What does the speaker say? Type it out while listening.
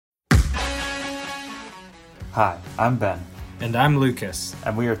Hi, I'm Ben, And I'm Lucas.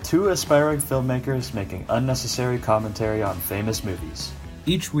 and we are two aspiring filmmakers making unnecessary commentary on famous movies.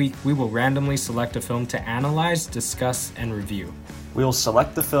 Each week, we will randomly select a film to analyze, discuss, and review. We will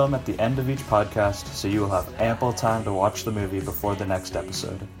select the film at the end of each podcast, so you will have ample time to watch the movie before the next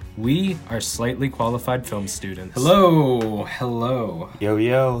episode. We are slightly qualified film students. Hello.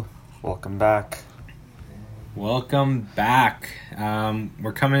 Yo, welcome back. Welcome back.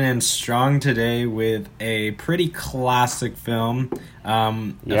 We're coming in strong today with a pretty classic film.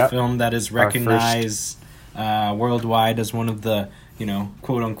 A film that is recognized worldwide as one of the,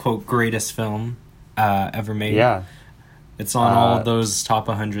 quote-unquote greatest film ever made. Yeah. It's on all of those top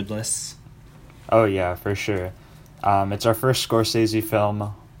 100 lists. Oh yeah, for sure. It's our first Scorsese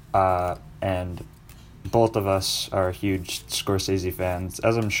film, and both of us are huge Scorsese fans,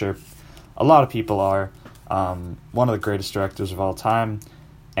 as I'm sure a lot of people are. One of the greatest directors of all time,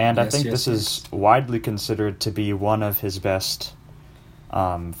 and I think this is widely considered to be one of his best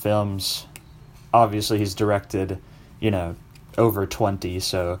films. Obviously, he's directed, over 20,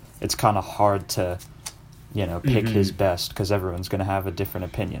 so it's kind of hard to, pick his best, because everyone's going to have a different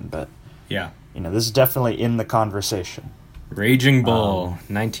opinion, but, yeah, this is definitely in the conversation. Raging Bull,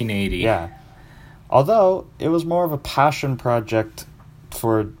 1980. Yeah. Although, it was more of a passion project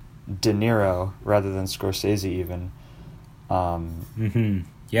for De Niro rather than Scorsese even.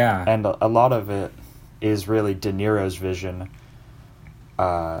 Yeah. And a lot of it is really De Niro's vision,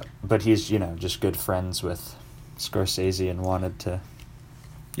 but he's, just good friends with Scorsese and wanted to...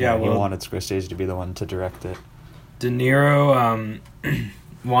 he wanted Scorsese to be the one to direct it. De Niro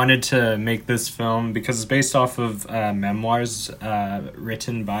wanted to make this film because it's based off of memoirs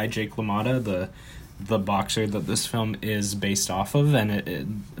written by Jake LaMotta, the boxer that this film is based off of,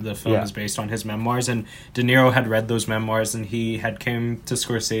 and the film is based on his memoirs. And De Niro had read those memoirs, and he had came to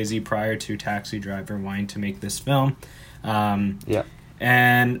Scorsese prior to Taxi Driver wanting to make this film.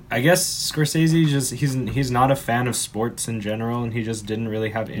 And I guess Scorsese he's not a fan of sports in general, and he just didn't really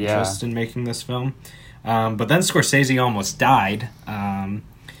have interest in making this film. But then Scorsese almost died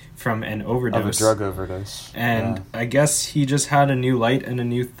from an overdose. Of a drug overdose. And I guess he just had a new light and a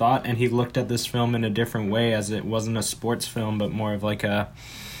new thought, and he looked at this film in a different way, as it wasn't a sports film, but more of like I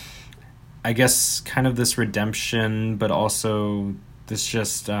guess, kind of this redemption, but also this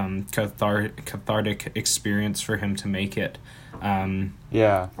just cathartic experience for him to make it. And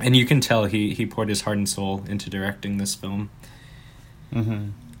you can tell he poured his heart and soul into directing this film.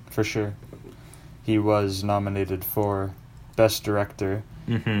 For sure. He was nominated for Best Director.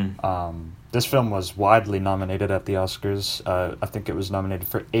 This film was widely nominated at the Oscars. I think it was nominated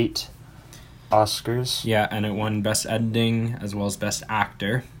for 8 Oscars. Yeah, and it won Best Editing as well as Best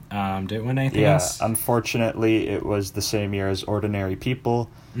Actor. Did it win anything else? Yeah, unfortunately, it was the same year as Ordinary People.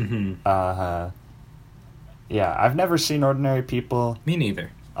 I've never seen Ordinary People. Me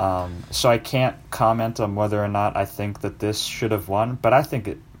neither. So I can't comment on whether or not I think that this should have won, but I think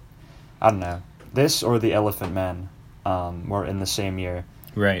I don't know. This or The Elephant Man were in the same year.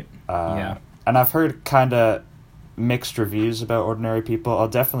 Right. And I've heard kind of mixed reviews about Ordinary People. I'll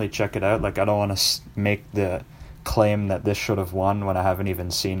definitely check it out. Like, I don't want to make the claim that this should have won when I haven't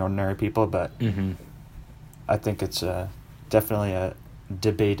even seen Ordinary People, but I think it's definitely a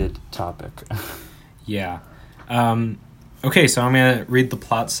debated topic. Yeah. Okay, so I'm going to read the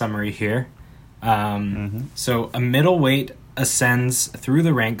plot summary here. So a middleweight ascends through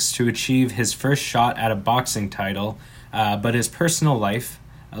the ranks to achieve his first shot at a boxing title, but his personal life,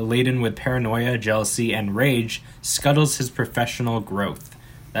 laden with paranoia, jealousy, and rage, scuttles his professional growth.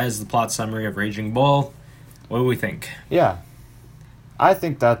 That is the plot summary of Raging Bull. What do we think? Yeah. I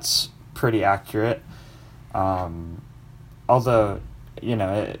think that's pretty accurate. Although,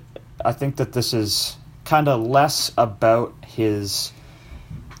 I think that this is kind of less about his...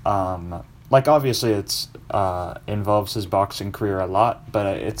 obviously it's involves his boxing career a lot, but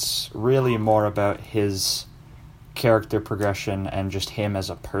it's really more about his character progression and just him as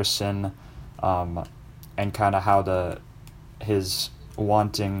a person, and kind of how his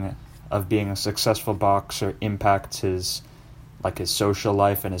wanting of being a successful boxer impacts his social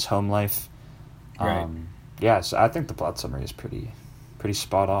life and his home life. Right. So I think the plot summary is pretty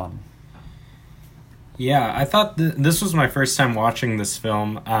spot on. Yeah, I thought this was my first time watching this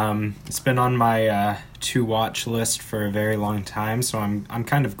film. It's been on my to-watch list for a very long time, so I'm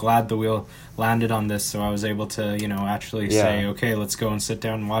kind of glad the wheel landed on this, so I was able to, actually say, okay, let's go and sit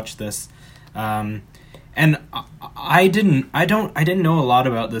down and watch this. And I didn't know a lot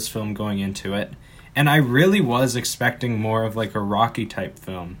about this film going into it, and I really was expecting more of like a Rocky type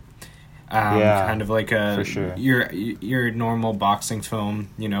film. Kind of like for sure. your normal boxing film,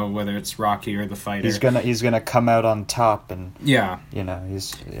 you know, whether it's Rocky or The Fighter. He's gonna come out on top, and you know,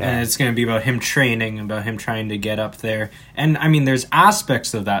 and it's gonna be about him training, about him trying to get up there. And I mean, there's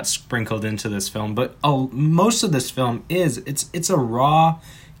aspects of that sprinkled into this film, but most of this film it's a raw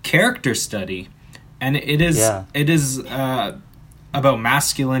character study, and it is about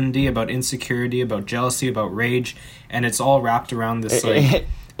masculinity, about insecurity, about jealousy, about rage, and it's all wrapped around this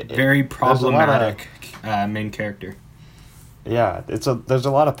very problematic main character. Yeah, there's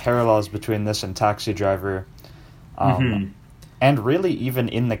a lot of parallels between this and Taxi Driver, and really even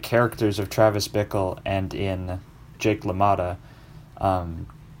in the characters of Travis Bickle and in Jake LaMotta,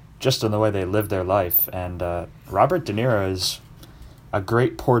 just in the way they live their life. And Robert De Niro is a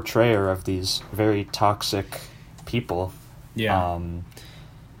great portrayer of these very toxic people. Yeah.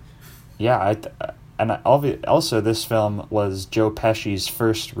 And also, this film was Joe Pesci's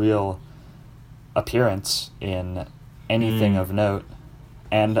first real appearance in anything of note.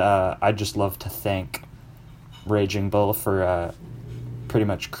 And I'd just love to thank Raging Bull for pretty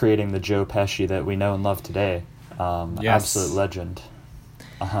much creating the Joe Pesci that we know and love today. Yes. Absolute legend.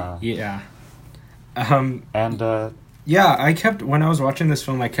 Yeah. When I was watching this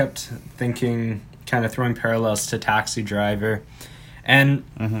film, I kept thinking, kind of throwing parallels to Taxi Driver. And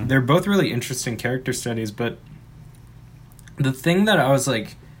they're both really interesting character studies, but the thing that I was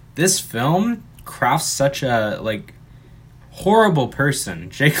like, this film crafts such a, like, horrible person.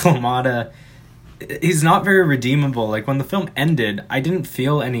 Jake LaMotta, he's not very redeemable. Like, when the film ended, I didn't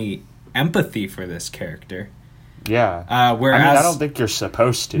feel any empathy for this character. Yeah. Whereas, I mean, I don't think you're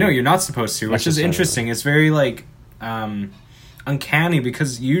supposed to. No, you're not supposed to, which is interesting. It's very, like, uncanny,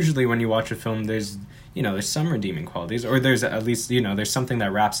 because usually when you watch a film, there's some redeeming qualities, or there's at least, there's something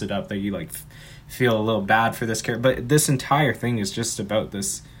that wraps it up that you, like, feel a little bad for this character. But this entire thing is just about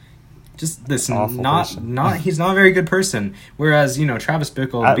this awful person. He's not a very good person. Whereas, Travis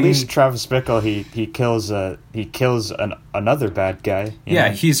Bickle, at least Travis Bickle, he kills another bad guy. Yeah,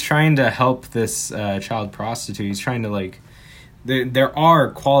 he's trying to help this child prostitute. He's trying to, like, there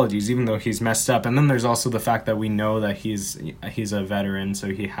are qualities, even though he's messed up. And then there's also the fact that we know that he's a veteran, so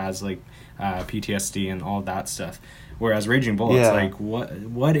he has, like, PTSD and all that stuff. Whereas Raging Bull, it's like,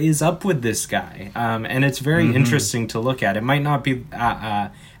 what is up with this guy? And it's very interesting to look at. It might not be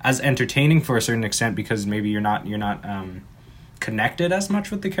as entertaining for a certain extent, because maybe you're not connected as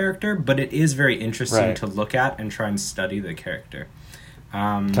much with the character, but it is very interesting to look at and try and study the character.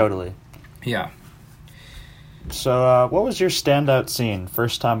 Totally. Yeah. So, what was your standout scene?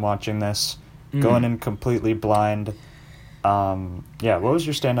 First time watching this, going in completely blind. What was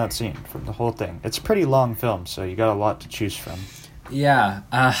your standout scene from the whole thing? It's a pretty long film, so you got a lot to choose from. Yeah.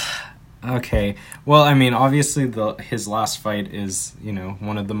 Okay. Well, I mean, obviously his last fight is,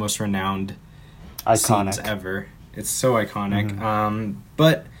 one of the most renowned scenes ever. It's so iconic.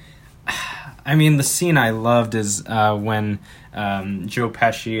 But I mean, the scene I loved is when Joe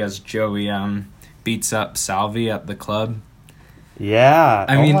Pesci as Joey beats up Salvi at the club. Yeah.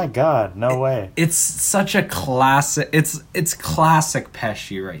 I mean, my God, no way. It's such a classic. It's classic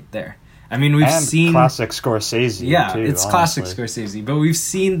Pesci right there. I mean, we've seen classic Scorsese. Yeah, too, it's honestly. classic Scorsese. But we've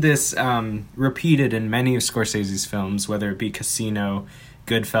seen this repeated in many of Scorsese's films, whether it be Casino,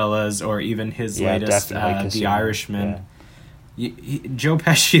 Goodfellas, or even his latest, The Irishman. Yeah. Joe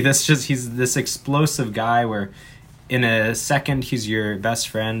Pesci, he's this explosive guy where in a second he's your best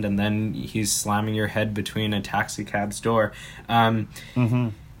friend, and then he's slamming your head between a taxi cab's door. But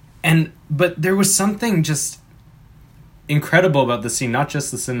there was something just incredible about the scene, not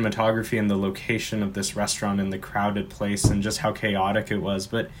just the cinematography and the location of this restaurant and the crowded place and just how chaotic it was,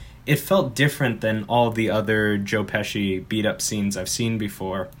 but it felt different than all the other Joe Pesci beat up scenes I've seen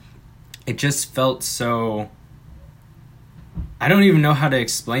before. It just felt so, I don't even know how to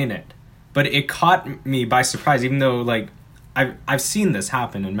explain it, but it caught me by surprise, even though, like, I've seen this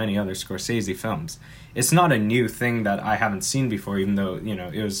happen in many other Scorsese films. It's not a new thing that I haven't seen before, even though,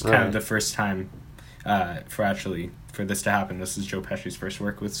 it was kind of the first time for this to happen. This is Joe Pesci's first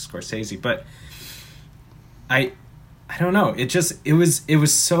work with Scorsese, but I don't know. It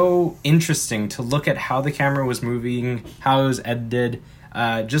was so interesting to look at how the camera was moving, how it was edited,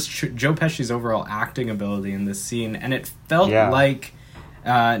 Joe Pesci's overall acting ability in this scene, and it felt like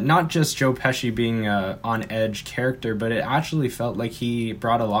not just Joe Pesci being a on-edge character, but it actually felt like he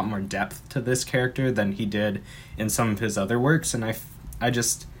brought a lot more depth to this character than he did in some of his other works, and I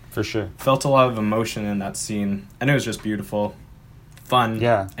just for sure felt a lot of emotion in that scene, and it was just beautiful, fun,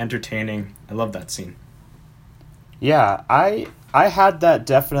 entertaining. I love that scene. Yeah, I had that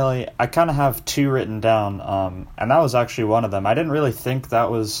definitely. I kind of have two written down, and that was actually one of them. I didn't really think that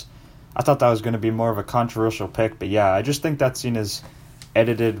was I thought that was going to be more of a controversial pick, but yeah, I just think that scene is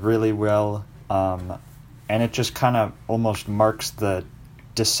edited really well, and it just kind of almost marks the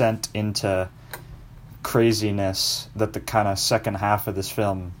descent into craziness that the kind of second half of this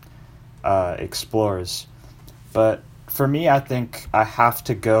film explores. But for me, I think I have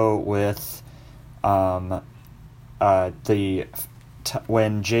to go with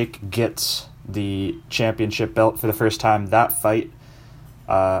when Jake gets the championship belt for the first time, that fight,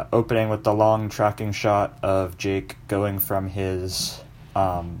 opening with the long tracking shot of Jake going from his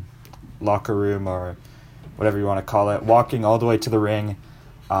locker room, or whatever you want to call it, walking all the way to the ring,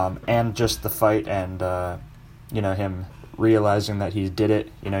 and just the fight, and him realizing that he did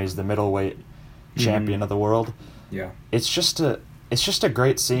it. He's the middleweight champion of the world. Yeah, it's just a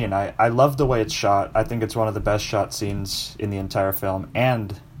great scene. I love the way it's shot. I think it's one of the best shot scenes in the entire film,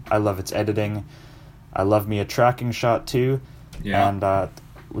 and I love its editing. I love me a tracking shot too. Yeah. And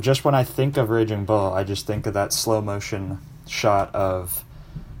just when I think of Raging Bull, I just think of that slow motion shot of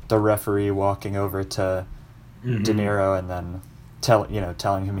the referee walking over to De Niro and then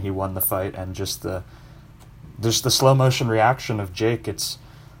telling him he won the fight, and just the slow motion reaction of Jake. It's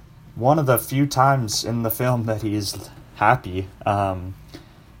one of the few times in the film that he's happy.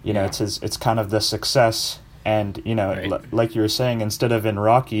 It's kind of the success, and right. Like you were saying, instead of in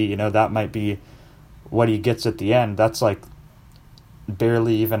Rocky, that might be what he gets at the end. That's like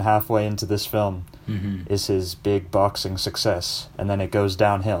barely even halfway into this film is his big boxing success, and then it goes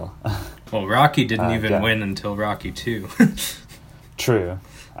downhill. Well, Rocky didn't even win until Rocky 2. True.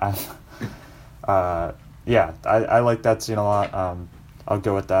 I like that scene a lot. I'll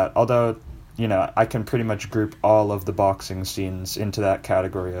go with that. Although, I can pretty much group all of the boxing scenes into that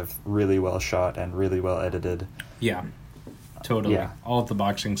category of really well shot and really well edited. Yeah, totally. Yeah. All of the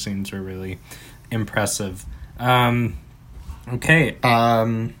boxing scenes are really impressive. Okay,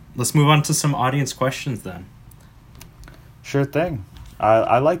 let's move on to some audience questions then. Sure thing.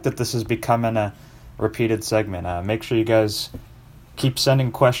 I like that this is becoming a repeated segment. Make sure you guys keep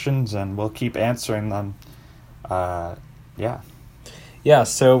sending questions, and we'll keep answering them. Yeah,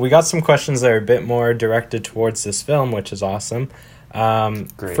 so we got some questions that are a bit more directed towards this film, which is awesome.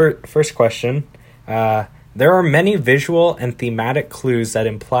 Great. First question. There are many visual and thematic clues that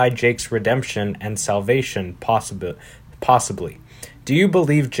imply Jake's redemption and salvation, possibly. Do you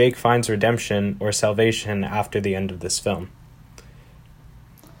believe Jake finds redemption or salvation after the end of this film?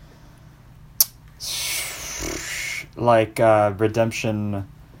 Like redemption.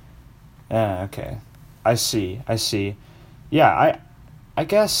 Okay. I see. Yeah, I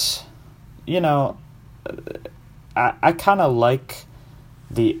guess, I kind of like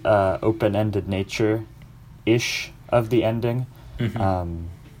the open-ended nature-ish of the ending,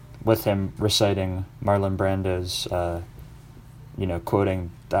 with him reciting Marlon Brando's,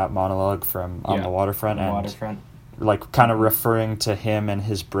 quoting that monologue from On the Waterfront, like kind of referring to him and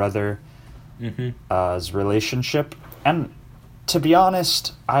his brother his relationship. And to be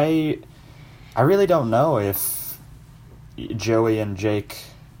honest, I really don't know if Joey and Jake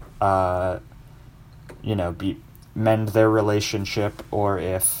mend their relationship, or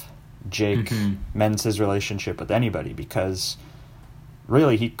if Jake mends his relationship with anybody, because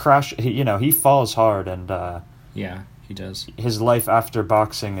really he falls hard, and yeah, he does. His life after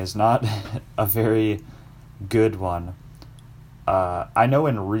boxing is not a very good one. I know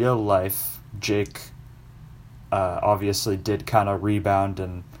in real life Jake obviously did kind of rebound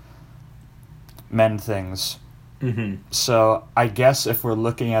and mend things. So I guess if we're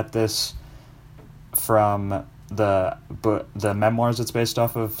looking at this from the memoirs it's based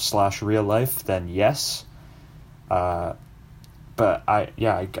off of / real life, then yes. But I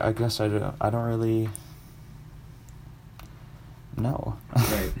guess I don't really know.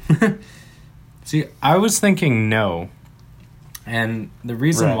 Right. See, I was thinking no. And the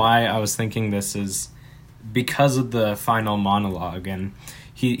reason why I was thinking this is because of the final monologue, and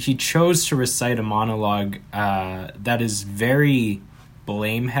he chose to recite a monologue that is very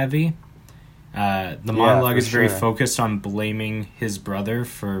blame heavy. The monologue is very focused on blaming his brother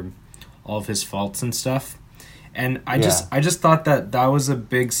for all of his faults and stuff. And I just thought that was a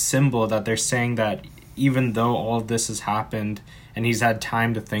big symbol that they're saying that even though all of this has happened and he's had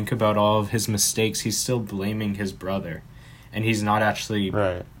time to think about all of his mistakes, he's still blaming his brother. And he's not actually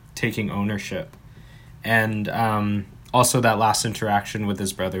taking ownership. And also that last interaction with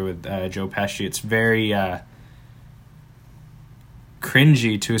his brother, with Joe Pesci, it's very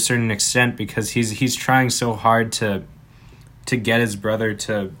cringy to a certain extent, because he's trying so hard to get his brother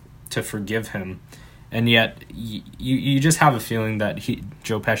to forgive him. And yet you just have a feeling that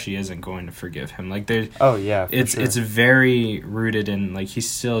Joe Pesci isn't going to forgive him. Like it's very rooted in, like, he's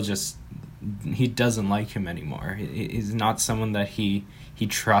still just he doesn't like him anymore. He's not someone that he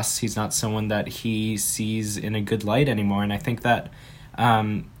trusts. He's not someone that he sees in a good light anymore. And I think that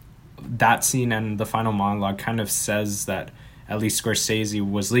that scene and the final monologue kind of says that at least Scorsese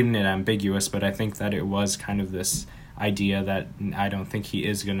was leaving it ambiguous, but I think that it was kind of this idea that I don't think he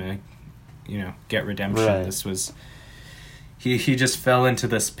is gonna, get redemption. Right. This was he just fell into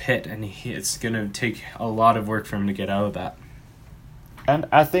this pit, and it's gonna take a lot of work for him to get out of that. And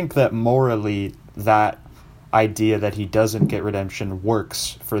I think that morally, that idea that he doesn't get redemption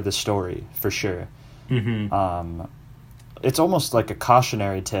works for the story, for sure. Mm-hmm. It's almost like a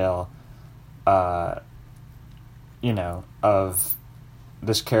cautionary tale, of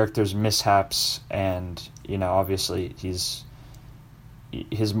this character's mishaps, and, obviously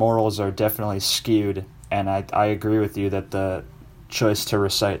his morals are definitely skewed, and I agree with you that the choice to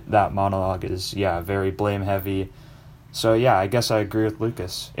recite that monologue is, very blame-heavy. So, I guess I agree with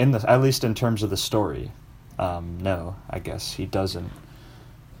Lucas, at least in terms of the story. No, I guess he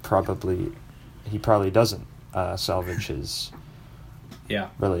probably doesn't salvage his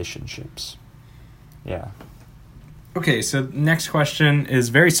relationships. Yeah. Okay, so next question is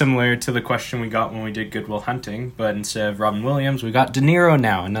very similar to the question we got when we did Good Will Hunting, but instead of Robin Williams, we got De Niro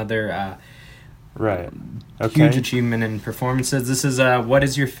now, another right. Okay. Huge achievement in performances. This is what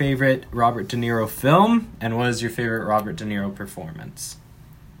is your favorite Robert De Niro film, and what is your favorite Robert De Niro performance?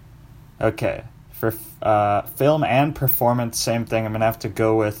 Okay. For film and performance, same thing. I'm going to have to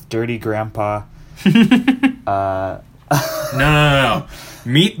go with Dirty Grandpa. No.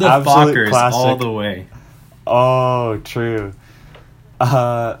 Meet the Absolute Fockers classic. all the way. Oh, true.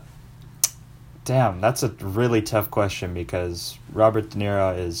 Damn, that's a really tough question because Robert De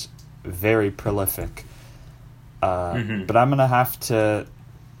Niro is very prolific. But I'm going to have to...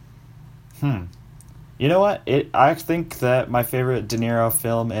 You know what? I think that my favorite De Niro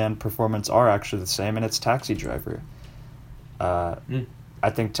film and performance are actually the same, and it's Taxi Driver. I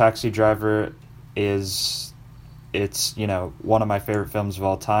think Taxi Driver it's one of my favorite films of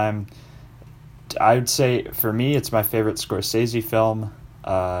all time. I would say, for me, it's my favorite Scorsese film.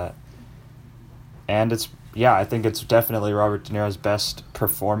 And I think it's definitely Robert De Niro's best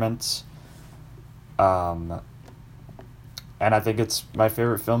performance. And I think it's my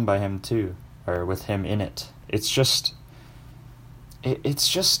favorite film by him, too. Or with him in it. It's just the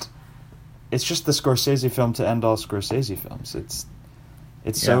Scorsese film to end all Scorsese films. It's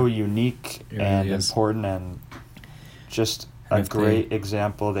so unique and important, and just a great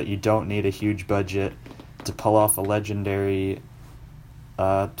example that you don't need a huge budget to pull off a legendary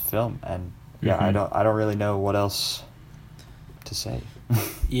film. And I don't really know what else to say.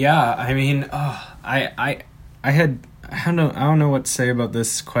 I mean, I don't know what to say about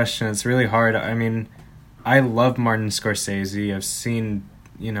this question. It's really hard. I mean, I love Martin Scorsese. I've seen,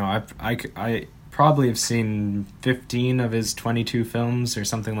 I probably have seen 15 of his 22 films or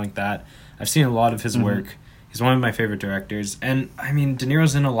something like that. I've seen a lot of his work. He's one of my favorite directors. And, I mean, De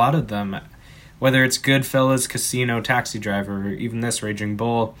Niro's in a lot of them. Whether it's Goodfellas, Casino, Taxi Driver, or even this, Raging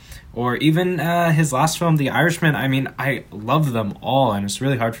Bull, or even his last film, The Irishman. I mean, I love them all, and it's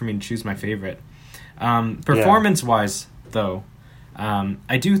really hard for me to choose my favorite. Performance-wise, though,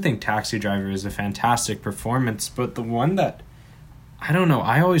 I do think Taxi Driver is a fantastic performance, but the one that, I don't know,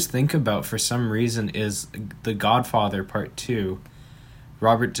 I always think about for some reason is The Godfather Part 2.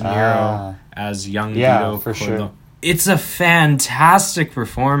 Robert De Niro as young Vito for Corleone. sure. It's a fantastic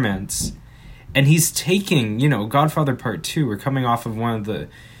performance. And he's taking, Godfather Part 2, we're coming off of one of the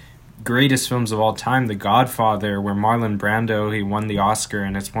greatest films of all time, The Godfather, where Marlon Brando, he won the Oscar,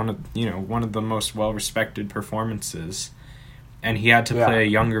 and it's one of the most well-respected performances. And he had to play a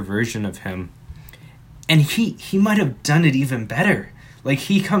younger version of him. And he might have done it even better. Like,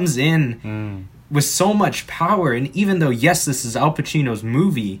 he comes in with so much power, and even though, yes, this is Al Pacino's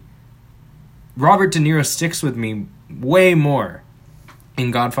movie, Robert De Niro sticks with me way more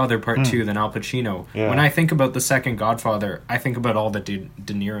in Godfather Part 2 than Al Pacino. Yeah. When I think about the second Godfather, I think about all the De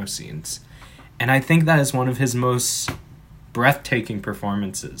Niro scenes. And I think that is one of his most breathtaking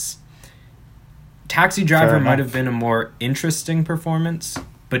performances. Taxi Driver might have been a more interesting performance,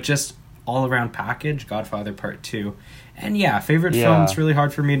 but just all-around package, Godfather Part 2. And favorite film, it's really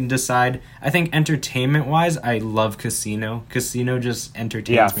hard for me to decide. I think entertainment-wise, I love Casino. Casino just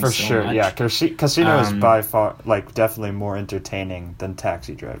entertains me so much. Yeah, for sure. Casino is by far, definitely more entertaining than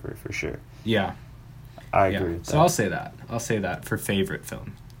Taxi Driver, for sure. Yeah. I agree with that. So I'll say that for favorite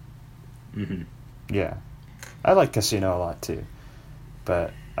film. Mm-hmm. Yeah. I like Casino a lot, too.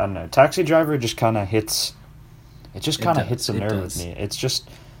 But, I don't know. Taxi Driver just kind of hits... It just kind of hits a nerve with me. It's just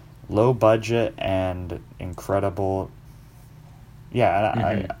low budget and incredible... Yeah, and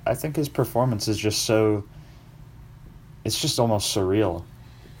Mm-hmm. I think his performance is just so, it's just almost surreal.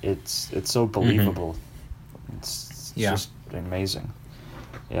 It's so Mm-hmm. believable. It's Yeah. just amazing.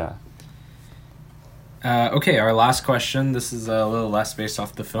 Yeah. Okay, our last question. This is a little less based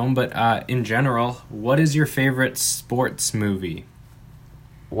off the film, but in general, what is your favorite sports movie?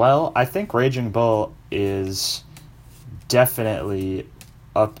 Well, I think Raging Bull is definitely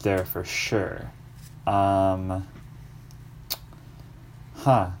up there for sure. Um,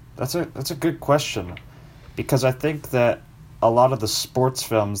 that's a good question, because I think that a lot of the sports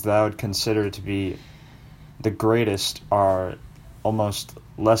films that I would consider to be the greatest are almost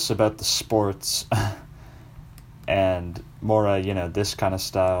less about the sports and more this kind of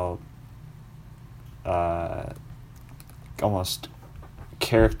style, uh, almost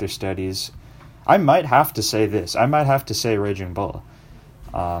character studies. I might have to say this. I might have to say Raging Bull.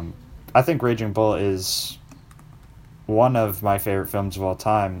 Um, I think Raging Bull is one of my favorite films of all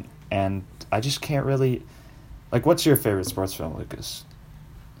time, and I just can't really like. What's your favorite sports film, Lucas?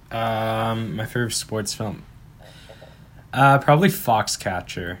 My favorite sports film, probably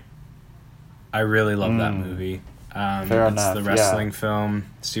Foxcatcher. I really love that movie. Fair It's enough. the Yeah, wrestling film.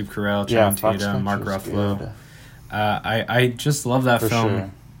 Steve Carell, yeah. Channing Tatum, Mark Foxcatcher's Ruffalo. good I just love that for film,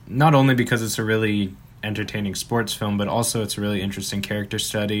 sure. not only because it's a really entertaining sports film, but also it's a really interesting character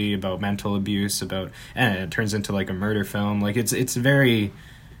study about mental abuse, and it turns into like a murder film. Like it's a very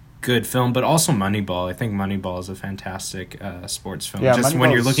good film, but also Moneyball. I think Moneyball is a fantastic sports film. Yeah, Just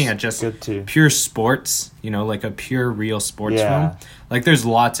when you're looking Moneyball's at just good too. pure sports, like a pure real sports film. Yeah, Like there's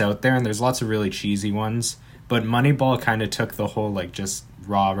lots out there, and there's lots of really cheesy ones. But Moneyball kind of took the whole like just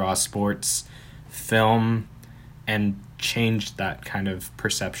raw sports film and changed that kind of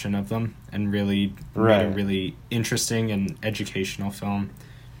perception of them and really made a right. really interesting and educational film.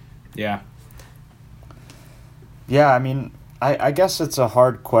 Yeah. Yeah, I mean, I guess it's a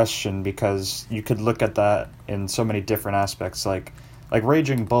hard question because you could look at that in so many different aspects. Like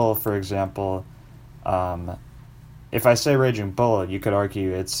Raging Bull, for example. If I say Raging Bull, you could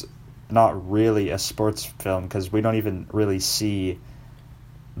argue it's not really a sports film because we don't even really see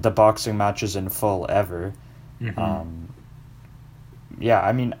the boxing matches in full ever. Mm-hmm. Um, yeah,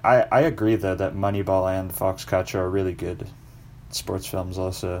 I mean, I agree though that Moneyball and Foxcatcher are really good sports films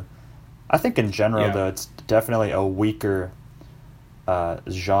also. I think in general, Yeah. though, it's definitely a weaker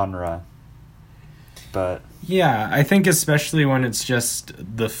genre, but Yeah, I think especially when it's just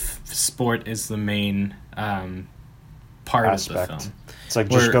the sport is the main part of the aspect. film. It's like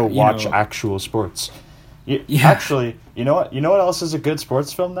just Where, go watch actual sports. Yeah. Actually, you know what? You know what else is a good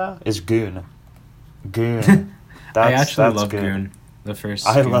sports film now? Is Goon. Goon. I actually that's love good. Goon, the first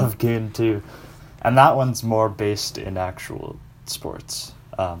I Goon. love Goon too, and that one's more based in actual sports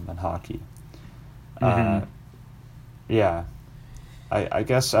and hockey. Mhm. Yeah, I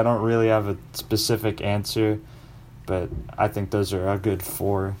guess I don't really have a specific answer, but I think those are a good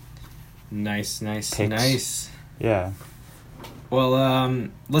four Nice. picks. Yeah. Well,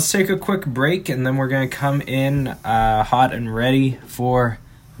 let's take a quick break, and then we're going to come in hot and ready for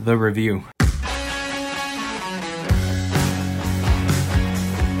the review.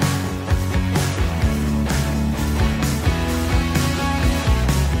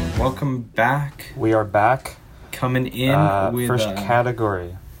 Welcome back. We are back. Coming in with First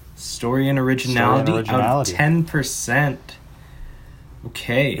category. story and originality, originality. out of 10%.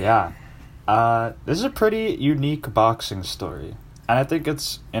 Okay. Yeah. This is a pretty unique boxing story. And I think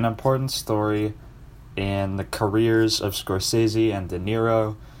it's an important story in the careers of Scorsese and De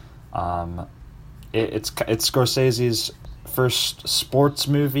Niro. It's Scorsese's first sports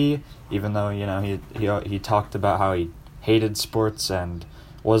movie, even though, he talked about how he hated sports and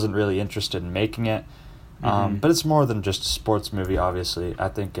wasn't really interested in making it. But it's more than just a sports movie, obviously. I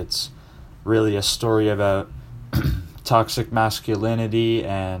think it's really a story about toxic masculinity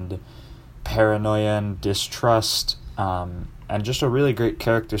and paranoia and distrust, and just a really great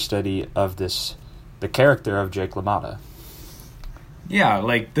character study of the character of Jake LaMotta. Yeah,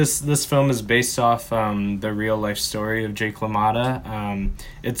 like this film is based off the real life story of Jake LaMotta.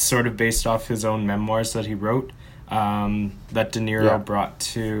 It's sort of based off his own memoirs that he wrote, that De Niro brought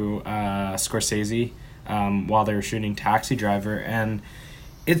to Scorsese while they were shooting Taxi Driver. And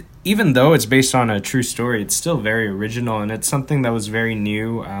even though it's based on a true story, it's still very original, and it's something that was very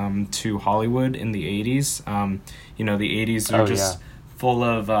new to Hollywood in the 80s. The 80s are full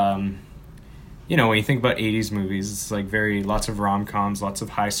of, when you think about 80s movies, it's like lots of rom-coms, lots of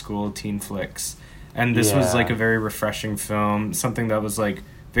high school teen flicks. And this was like a very refreshing film, something that was like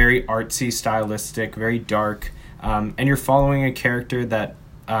very artsy, stylistic, very dark. And you're following a character that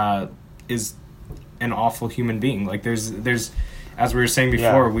is an awful human being. Like there's as we were saying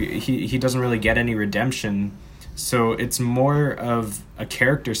before, Yeah. he doesn't really get any redemption. So it's more of a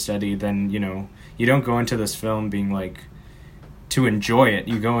character study than, you don't go into this film being like to enjoy it.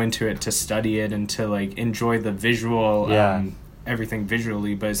 You go into it to study it and to like enjoy the visual, everything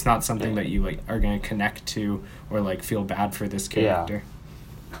visually, but it's not something that you like are going to connect to or like feel bad for this character.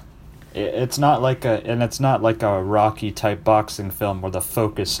 It's not like a Rocky type boxing film where the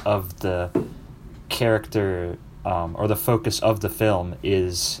focus of the character or the focus of the film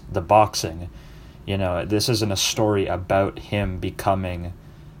is the boxing. This isn't a story about him becoming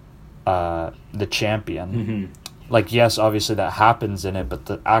the champion. Mm-hmm. Like, yes, obviously that happens in it, but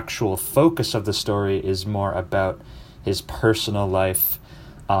the actual focus of the story is more about his personal life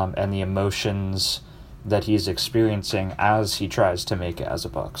and the emotions that he's experiencing as he tries to make it as a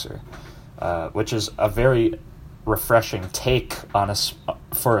boxer, which is a very refreshing take on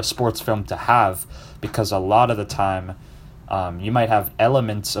for a sports film to have, because a lot of the time you might have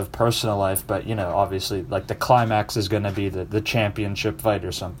elements of personal life, but obviously like the climax is going to be the championship fight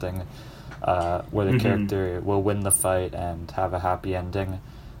or something, where the character will win the fight and have a happy ending,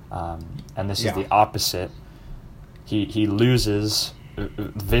 and this is the opposite. He loses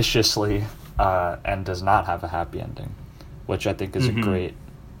viciously and does not have a happy ending, which I think is a great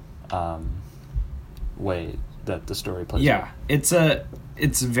way that the story plays out.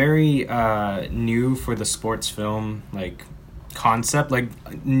 It's very new for the sports film like concept. Like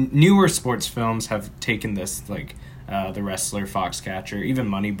newer sports films have taken this, like The Wrestler, Foxcatcher, even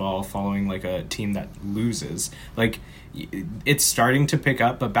Moneyball, following like a team that loses. Like it's starting to pick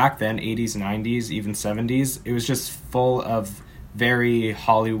up, but back then, 80s, 90s, even 70s, it was just full of very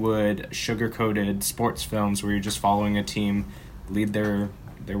Hollywood sugar-coated sports films where you're just following a team lead their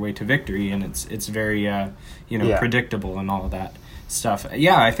way to victory, and it's very predictable and all of that stuff.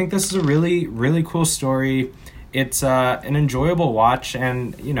 I think this is a really, really cool story. It's an enjoyable watch,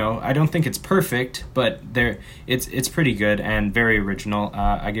 and I don't think it's perfect, but it's pretty good and very original.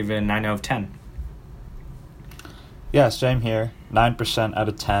 I give it a 9 out of 10. Yeah, same here. 9% out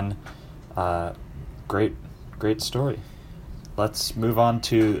of 10. Great story. Let's move on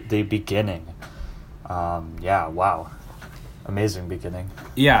to the beginning. Wow. Amazing beginning.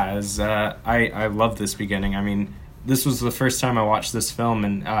 Yeah, I love this beginning. I mean, this was the first time I watched this film,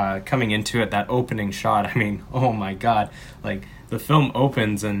 and coming into it, that opening shot, I mean, oh my God. Like, the film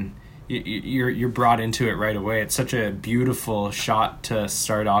opens and you're brought into it right away. It's such a beautiful shot to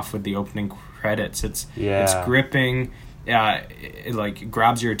start off with the opening credits. It's gripping. It like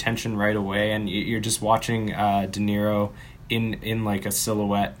grabs your attention right away, and you're just watching De Niro in like a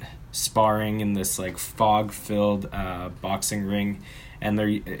silhouette sparring in this like fog-filled boxing ring, and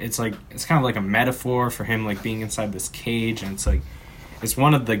it's kind of like a metaphor for him like being inside this cage, and it's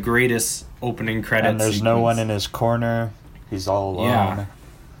one of the greatest opening credits. And there's no one in his corner. He's all alone.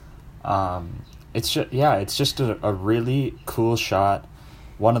 It's just a really cool shot.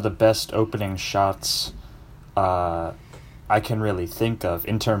 One of the best opening shots I can really think of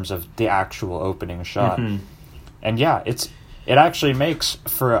in terms of the actual opening shot. And it actually makes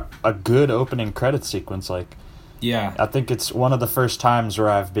for a good opening credit sequence. I think it's one of the first times where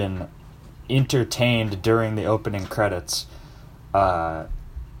I've been entertained during the opening credits.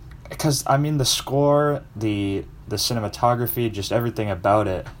 Because I mean, the score, the cinematography, just everything about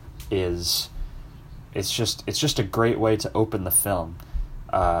it it's just a great way to open the film.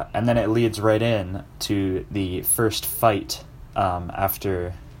 And then it leads right in to the first fight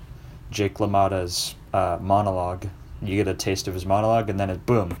after Jake LaMotta's monologue. You get a taste of his monologue, and then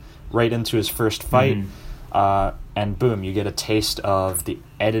boom, right into his first fight. And boom, you get a taste of the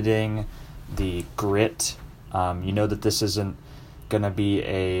editing, the grit. You know that this isn't going to be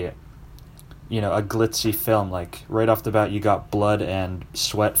a glitzy film. Like, right off the bat, you got blood and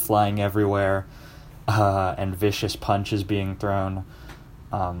sweat flying everywhere, and vicious punches being thrown.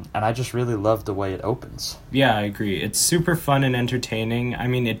 And I just really love the way it opens. Yeah, I agree. It's super fun and entertaining. I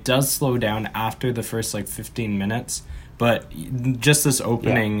mean, it does slow down after the first 15 minutes, but just this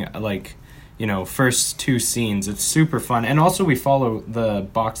opening, first two scenes, it's super fun. And also we follow the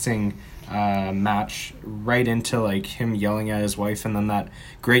boxing match right into him yelling at his wife, and then that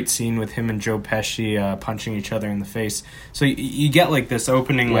great scene with him and Joe Pesci punching each other in the face. So you get this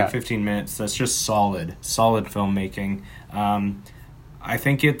opening 15 minutes that's just solid filmmaking. I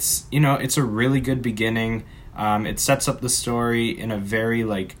think it's a really good beginning. It sets up the story in a very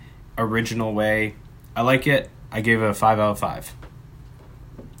original way. I like it. I gave it a 5 out of 5.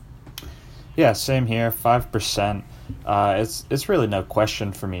 Yeah, same here. 5%. It's really no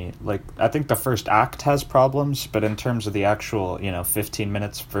question for me. I think the first act has problems, but in terms of the actual 15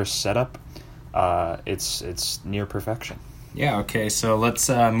 minutes first setup, it's near perfection. Yeah, okay, so let's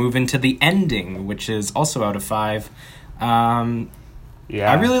move into the ending, which is also out of 5. Um, I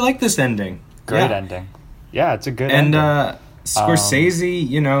Yeah, really like this ending. great Yeah. ending. Yeah, it's a good And ending. Um, Scorsese,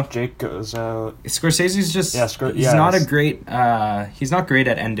 you know, Jake goes out. Scorsese's Yeah, just he's yeah, not a great he's not great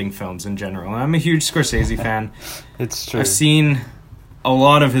at ending films in general. I'm a huge Scorsese fan. it's I've true. seen a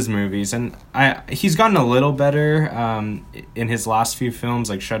lot of his movies, and he's gotten a little better in his last few films,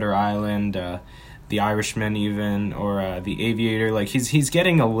 like Shutter Island, The Irishman, even, or The Aviator. Like he's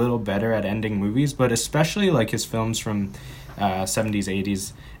getting a little better at ending movies, but especially like his films from 70s,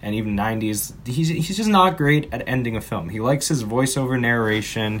 80s, and even 90s. He's just not great at ending a film. He likes his voiceover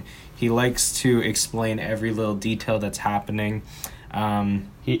narration. He likes to explain every little detail that's happening.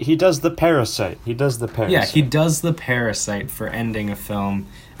 He does the Parasite. He does the Parasite. Yeah, he does the Parasite for ending a film.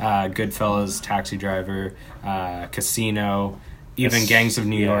 Goodfellas, Taxi Driver, Casino, even Yes, Gangs of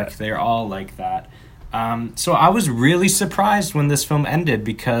New yeah. York. They're all like that. So I was really surprised when this film ended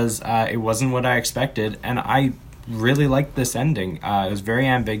because it wasn't what I expected, and I really liked this ending. It was very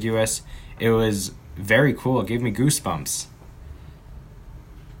ambiguous. It was very cool. It gave me goosebumps.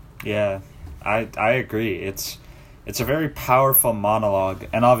 Yeah, I agree. It's a very powerful monologue,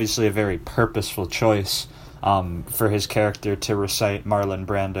 and obviously a very purposeful choice for his character to recite Marlon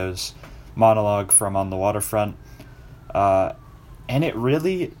Brando's monologue from On the Waterfront. And it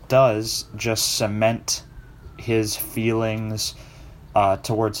really does just cement his feelings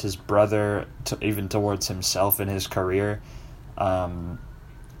towards his brother, even towards himself in his career. And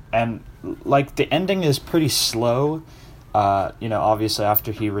like the ending is pretty slow. Obviously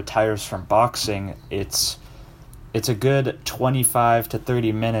after he retires from boxing, it's a good 25 to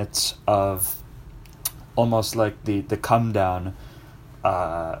 30 minutes of almost like the come down,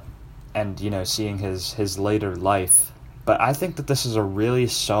 and seeing his later life. But I think that this is a really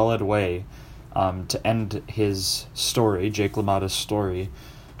solid way to end his story, Jake LaMotta's story,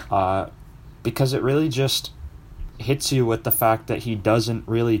 because it really just hits you with the fact that he doesn't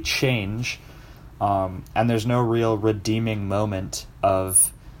really change, and there's no real redeeming moment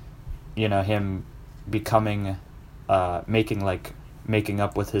of him becoming making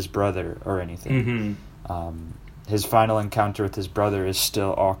up with his brother or anything. His final encounter with his brother is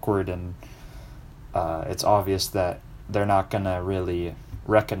still awkward, and it's obvious that they're not gonna really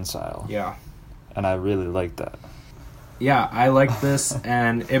reconcile. Yeah. And I really like that. Yeah, I like this,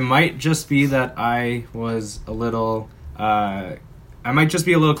 and it might just be that I was a little... I might just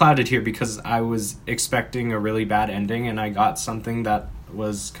be a little clouded here because I was expecting a really bad ending, and I got something that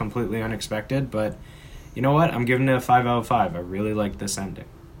was completely unexpected, but you know what? I'm giving it a 5 out of 5. I really like this ending.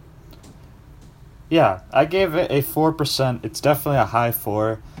 Yeah, I gave it a 4%. It's definitely a high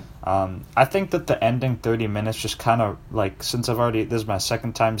 4. I think that the ending 30 minutes just kind of, like, since this is my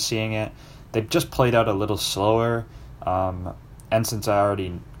second time seeing it, they've just played out a little slower. And since I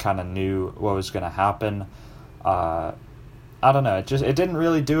already kind of knew what was going to happen, I don't know. It didn't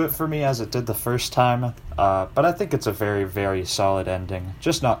really do it for me as it did the first time. But I think it's a very, very solid ending.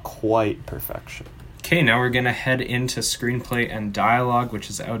 Just not quite perfection. Okay, now we're going to head into screenplay and dialogue, which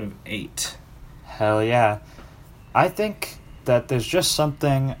is out of 8. Hell yeah. I think that there's just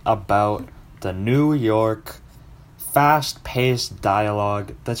something about the New York fast-paced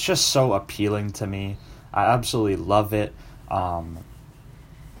dialogue that's just so appealing to me. I absolutely love it.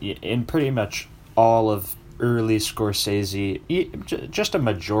 In pretty much all of early Scorsese, just a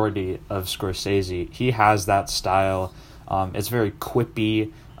majority of Scorsese, he has that style. It's very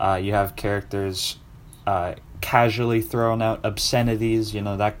quippy. You have characters casually throwing out obscenities,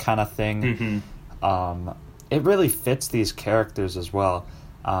 that kind of thing. It really fits these characters as well.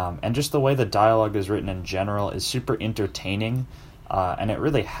 And just the way the dialogue is written in general is super entertaining. And it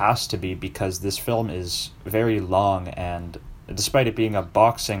really has to be because this film is very long, and despite it being a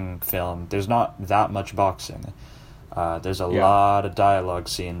boxing film, there's not that much boxing. There's a lot of dialogue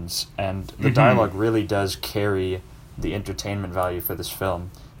scenes, and the dialogue really does carry the entertainment value for this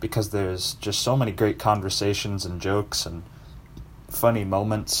film because there's just so many great conversations and jokes and funny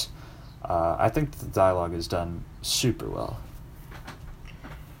moments. I think the dialogue is done super well.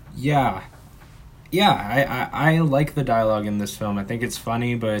 Yeah, I like the dialogue in this film. I think it's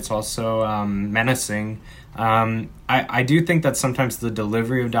funny, but it's also menacing. I do think that sometimes the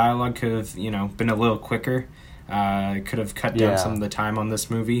delivery of dialogue could have, been a little quicker. It could have cut down some of the time on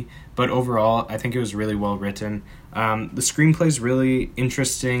this movie. But overall, I think it was really well written. The screenplay is really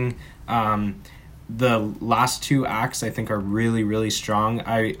interesting. The last 2 acts, I think, are really, really strong.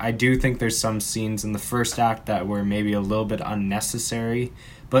 I do think there's some scenes in the first act that were maybe a little bit unnecessary.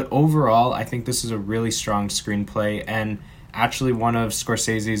 But overall, I think this is a really strong screenplay and actually one of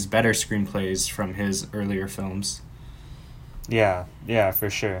Scorsese's better screenplays from his earlier films. Yeah, for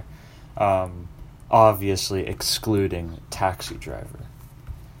sure. Obviously excluding Taxi Driver.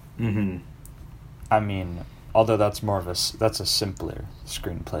 Mm-hmm. I mean, although that's that's a simpler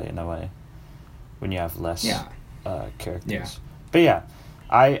screenplay in a way, when you have less characters. Yeah. But yeah,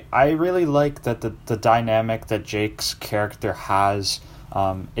 I really like that the dynamic that Jake's character has.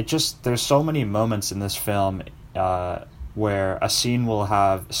 There's so many moments in this film where a scene will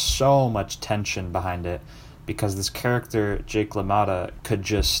have so much tension behind it because this character, Jake LaMotta, could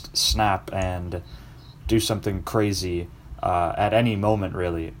just snap and do something crazy at any moment,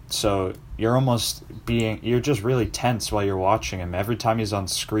 really. So you're just really tense while you're watching him. Every time he's on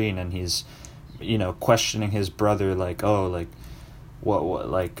screen and he's, questioning his brother, like, oh, like, what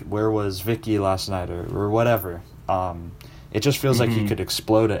like, where was Vicky last night, or whatever. It just feels like he could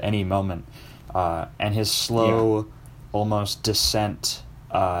explode at any moment. And his slow, almost descent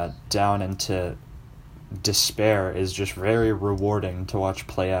down into despair is just very rewarding to watch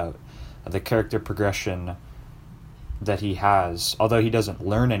play out. The character progression that he has, although he doesn't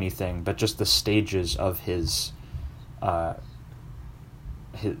learn anything, but just the stages of his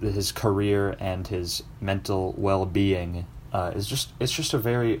career and his mental well-being it's just a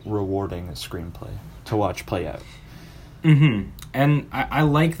very rewarding screenplay to watch play out. Mm-hmm. And I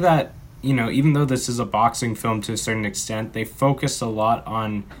like that, even though this is a boxing film to a certain extent, they focus a lot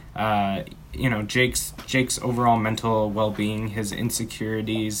on Jake's overall mental well-being, his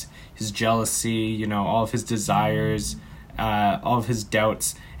insecurities, his jealousy, all of his desires, all of his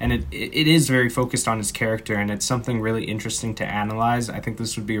doubts, and it is very focused on his character, and it's something really interesting to analyze. I think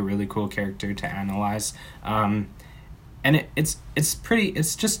this would be a really cool character to analyze, and it's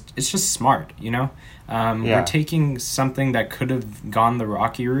just smart, We're taking something that could have gone the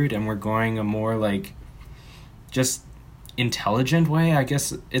Rocky route, and we're going a more like just intelligent way. I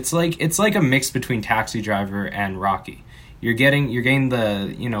guess it's like a mix between Taxi Driver and Rocky. You're getting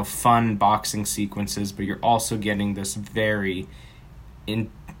the fun boxing sequences, but you're also getting this very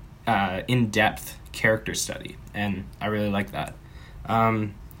in-depth character study, and I really like that.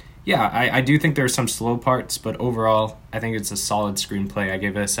 I do think there are some slow parts, but overall I think it's a solid screenplay. I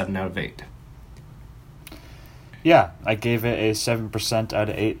gave it a 7 out of 8. Yeah, I gave it a 7% out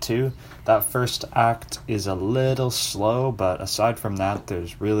of 8 too. That first act is a little slow, but aside from that,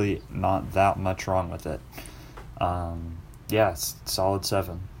 there's really not that much wrong with it. It's solid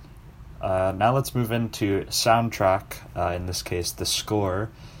 7. Now let's move into soundtrack, in this case, the score.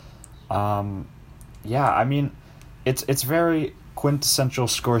 I mean, it's very quintessential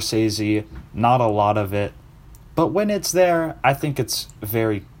Scorsese, not a lot of it, but when it's there, I think it's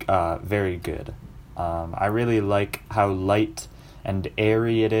very, very good. I really like how light and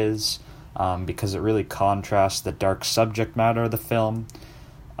airy it is, because it really contrasts the dark subject matter of the film.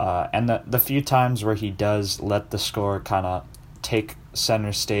 And the few times where he does let the score kind of take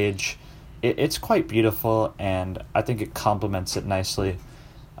center stage, it's quite beautiful, and I think it complements it nicely.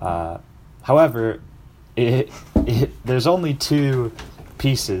 However, there's only 2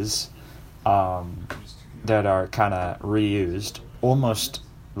 pieces that are kind of reused, almost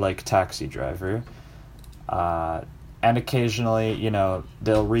like Taxi Driver. And occasionally,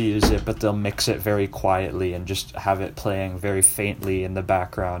 they'll reuse it, but they'll mix it very quietly and just have it playing very faintly in the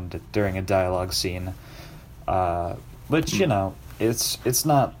background during a dialogue scene. Which, it's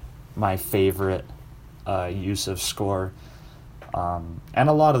not my favorite use of score. And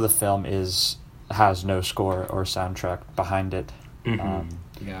a lot of the film has no score or soundtrack behind it.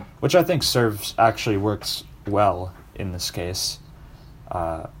 Which I think actually works well in this case.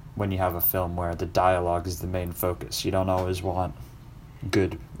 When you have a film where the dialogue is the main focus, you don't always want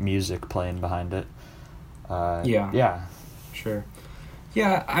good music playing behind it. Sure.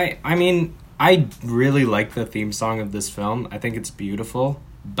 Yeah, I mean, I really like the theme song of this film. I think it's beautiful,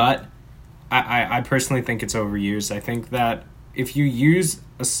 but I personally think it's overused. I think that if you use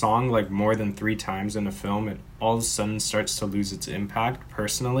a song like more than 3 times in a film, it all of a sudden starts to lose its impact,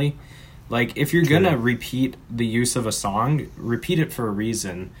 personally. Like, if you're gonna repeat the use of a song, repeat it for a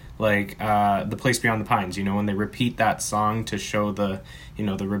reason. Like, The Place Beyond the Pines, when they repeat that song to show the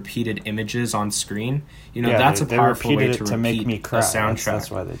repeated images on screen. That's a powerful way to repeat a soundtrack.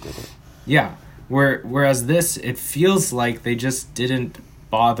 That's why they did it. Yeah. Whereas this, it feels like they just didn't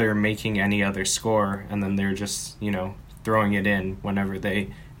bother making any other score, and then they're just, throwing it in whenever they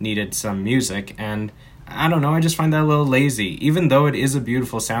needed some music. And I don't know, I just find that a little lazy. Even though it is a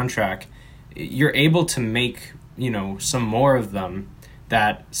beautiful soundtrack, you're able to make, some more of them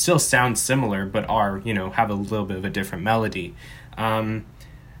that still sound similar but are, have a little bit of a different melody.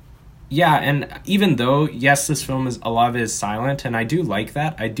 Yeah, and even though, yes, this film is, a lot of it is silent, and I do like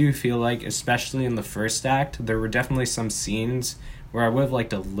that, I do feel like, especially in the first act, there were definitely some scenes where I would have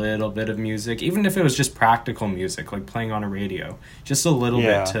liked a little bit of music, even if it was just practical music, like playing on a radio, just a little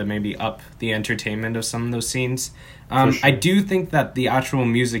Yeah. bit to maybe up the entertainment of some of those scenes. For sure. I do think that the actual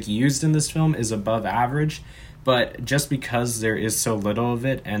music used in this film is above average, but just because there is so little of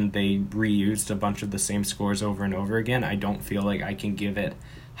it and they reused a bunch of the same scores over and over again, I don't feel like I can give it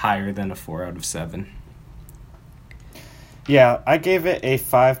higher than a 4 out of 7. Yeah, I gave it a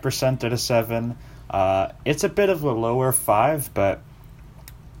 5% out of 7. It's a bit of a lower 5, but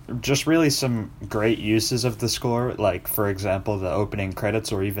just really some great uses of the score, like, for example, the opening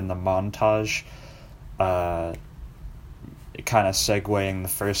credits or even the montage, kind of segueing the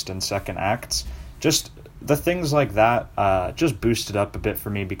first and second acts. Just the things like that just boosted up a bit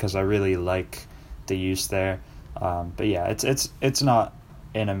for me because I really like the use there. But yeah, it's not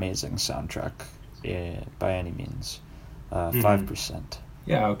an amazing soundtrack by any means. 5%.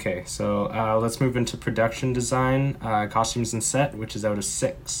 Yeah, okay. So let's move into production design, costumes and set, which is out of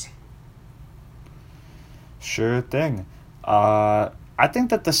 6. Sure thing. I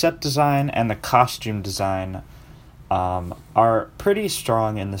think that the set design and the costume design are pretty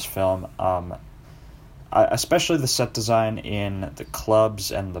strong in this film. Especially the set design in the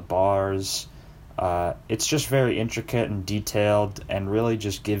clubs and the bars. It's just very intricate and detailed and really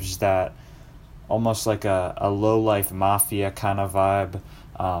just gives that almost like a low-life mafia kind of vibe.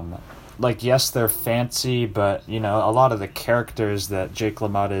 Like, yes, they're fancy, but, you know, a lot of the characters that Jake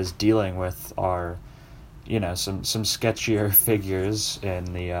LaMotta is dealing with are, you know, some sketchier figures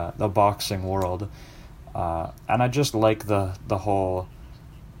in the boxing world. And I just like the whole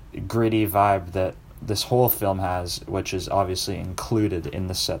gritty vibe that this whole film has, which is obviously included in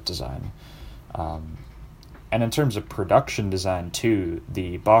the set design. And in terms of production design, too,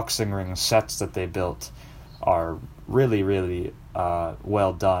 the boxing ring sets that they built are really, really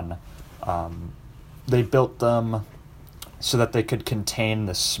well done. They built them so that they could contain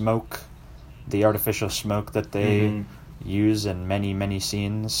the smoke, the artificial smoke that they use in many, many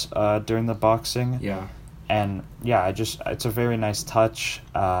scenes during the boxing. Yeah. And yeah, it's a very nice touch,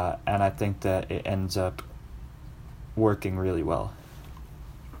 and I think that it ends up working really well.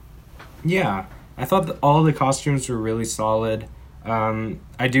 Yeah, I thought that all the costumes were really solid.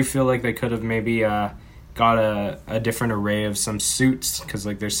 I do feel like they could have maybe got a different array of some suits, because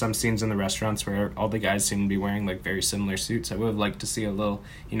like there's some scenes in the restaurants where all the guys seem to be wearing like very similar suits. I would have liked to see a little,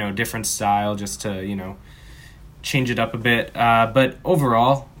 you know, different style just to, you know, change it up a bit. But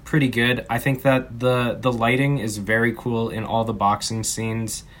overall, pretty good. I think that the lighting is very cool in all the boxing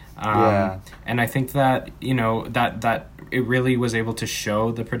scenes. And I think that, you know, that it really was able to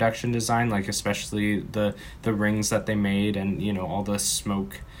show the production design, like especially the rings that they made and, you know, all the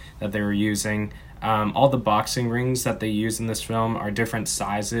smoke that they were using. All the boxing rings that they use in this film are different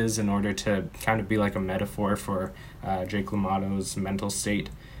sizes in order to kind of be like a metaphor for Jake LaMotta's mental state,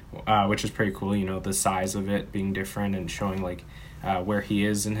 which is pretty cool, you know, the size of it being different and showing like where he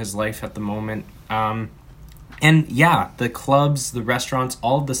is in his life at the moment. And yeah, the clubs, the restaurants,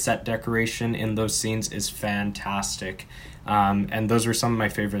 all of the set decoration in those scenes is fantastic. And those were some of my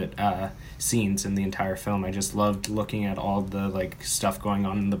favorite scenes in the entire film. I just loved looking at all the like stuff going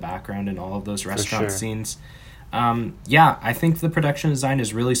on in the background in all of those restaurant scenes. Yeah, I think the production design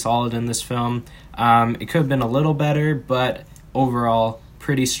is really solid in this film. It could have been a little better, but overall,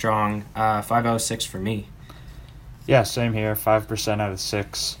 pretty strong. 5 out of 6 for me. Yeah, same here. 5% out of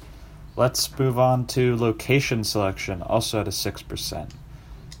 6. Let's move on to location selection, also at a 6%.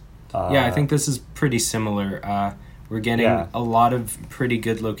 Yeah, I think this is pretty similar. We're getting a lot of pretty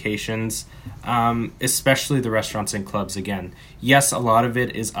good locations, especially the restaurants and clubs again. Yes, a lot of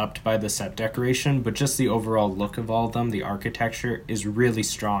it is upped by the set decoration, but just the overall look of all of them, the architecture is really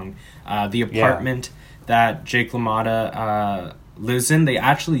strong. The apartment that Jake LaMotta lives in, they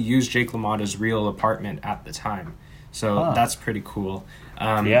actually used Jake LaMotta's real apartment at the time. So that's pretty cool.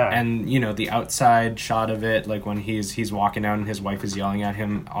 And, you know, the outside shot of it, like when he's walking out and his wife is yelling at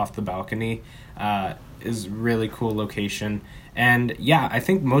him off the balcony, is really cool location. And yeah, I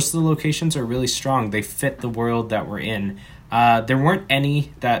think most of the locations are really strong. They fit the world that we're in. There weren't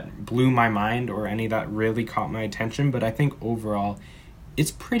any that blew my mind or any that really caught my attention, but I think overall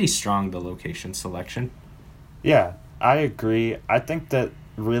it's pretty strong, the location selection. Yeah, I agree. I think that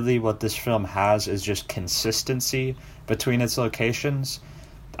really what this film has is just consistency between its locations.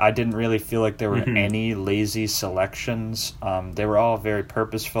 I didn't really feel like there were any lazy selections. They were all very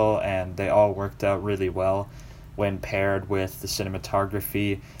purposeful, and they all worked out really well when paired with the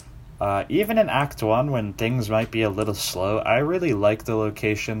cinematography. Even in Act 1, when things might be a little slow, I really like the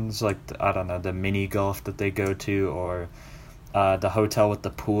locations, like, I don't know, the mini golf that they go to, or the hotel with the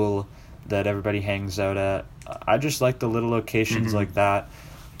pool that everybody hangs out at. I just like the little locations like that.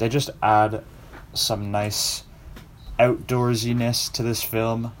 They just add some nice outdoorsiness to this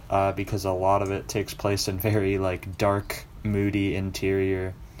film, because a lot of it takes place in very, like, dark, moody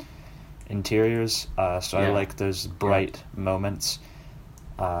interiors. So I like those bright moments.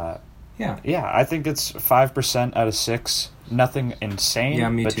 Yeah, I think it's 5% out of 6. Nothing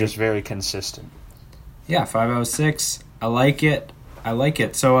insane, but just very consistent. Yeah, 5 out of 6. I like it.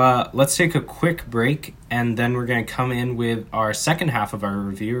 So let's take a quick break, and then we're going to come in with our second half of our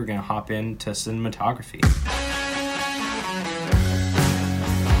review. We're going to hop into cinematography.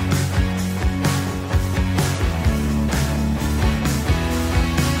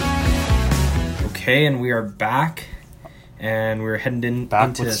 Okay, and we are back, and we're heading into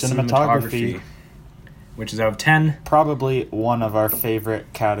cinematography, which is out of 10. Probably one of our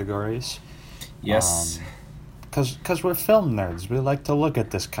favorite categories. Yes. Because we're film nerds. We like to look at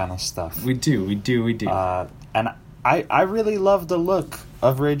this kind of stuff. We do. And I really love the look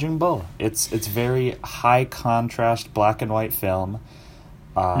of Raging Bull. It's very high contrast black and white film.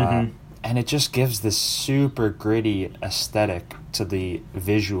 And it just gives this super gritty aesthetic to the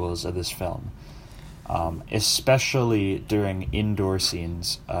visuals of this film. Especially during indoor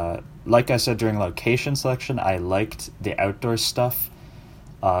scenes. Like I said, during location selection, I liked the outdoor stuff.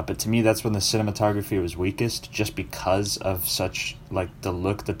 But to me, that's when the cinematography was weakest, just because of such, like, the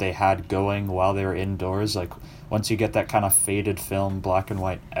look that they had going while they were indoors. Like, once you get that kind of faded film, black and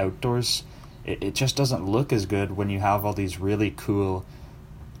white outdoors, it just doesn't look as good when you have all these really cool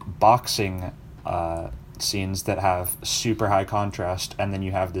boxing scenes that have super high contrast, and then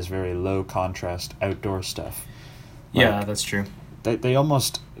you have this very low contrast outdoor stuff. Yeah, that's true. They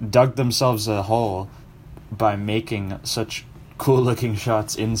almost dug themselves a hole by making such cool looking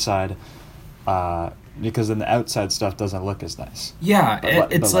shots inside, because then the outside stuff doesn't look as nice. Yeah,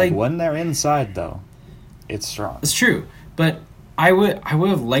 but like when they're inside though, it's strong. It's true, but I would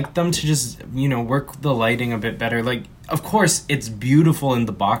have liked them to just, work the lighting a bit better. Like, of course, it's beautiful in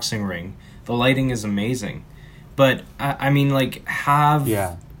the boxing ring. The lighting is amazing, but I mean, like, have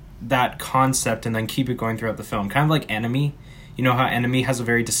that concept and then keep it going throughout the film, kind of like Enemy. You know how Enemy has a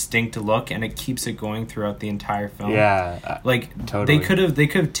very distinct look, and it keeps it going throughout the entire film. Yeah, They totally. could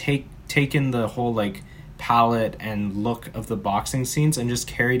have taken the whole, like, palette and look of the boxing scenes and just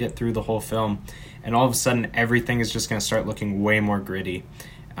carried it through the whole film, and all of a sudden everything is just going to start looking way more gritty.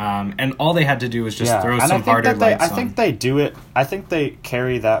 And all they had to do was just throw some harder lights on. I think they do it. I think they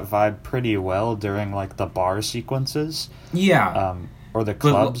carry that vibe pretty well during, like, the bar sequences. Yeah. Or the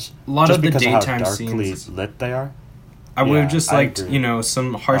clubs. A lot of the daytime of how darkly scenes lit they are. I would have just liked,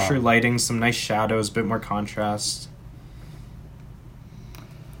 some harsher lighting, some nice shadows, a bit more contrast.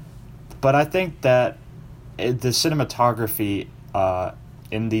 But I think that the cinematography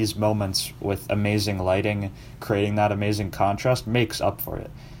in these moments with amazing lighting, creating that amazing contrast, makes up for it.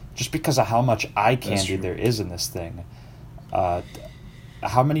 Just because of how much eye candy there is in this thing.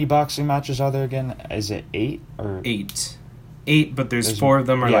 How many boxing matches are there again? Is it 8? Or 8. 8, but there's 4 of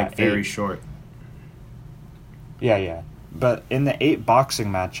them are very short. Yeah. But in the 8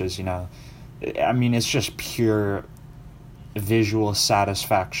 boxing matches, I mean, it's just pure visual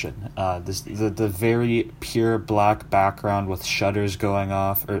satisfaction. The very pure black background with shutters going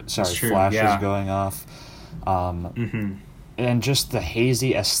off, flashes going off, and just the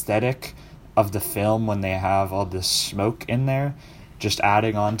hazy aesthetic of the film when they have all this smoke in there, just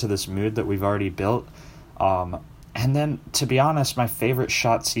adding on to this mood that we've already built. And then, to be honest, my favorite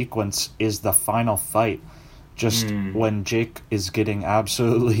shot sequence is the final fight. Just when Jake is getting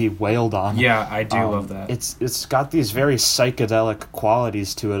absolutely wailed on. Yeah, I do love that. It's got these very psychedelic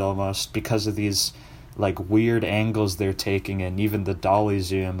qualities to it almost, because of these, like, weird angles they're taking, and even the dolly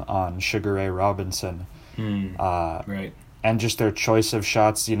zoom on Sugar Ray Robinson. Right. And just their choice of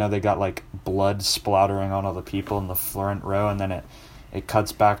shots, they got, like, blood splattering on all the people in the front row, and then it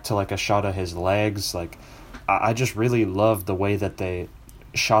cuts back to, like, a shot of his legs. Like, I just really love the way that they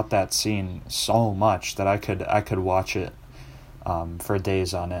shot that scene so much that I could watch it for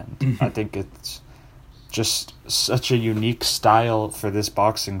days on end. I think it's just such a unique style for this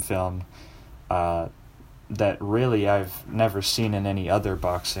boxing film that really I've never seen in any other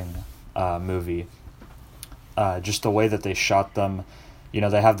boxing movie. Just the way that they shot them,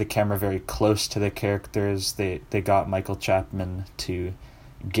 they have the camera very close to the characters. They got Michael Chapman to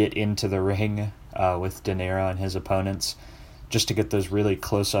get into the ring with De Niro and his opponents, just to get those really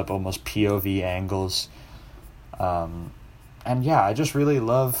close-up, almost POV angles. And yeah, I just really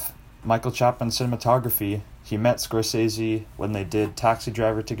love Michael Chapman cinematography. He met Scorsese when they did Taxi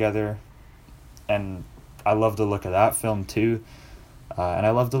Driver together, and I love the look of that film too, and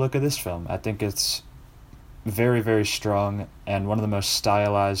I love the look of this film. I think it's very, very strong and one of the most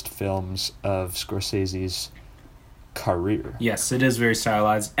stylized films of Scorsese's career. Yes, it is very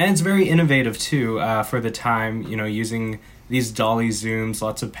stylized, and it's very innovative too for the time, using these dolly zooms,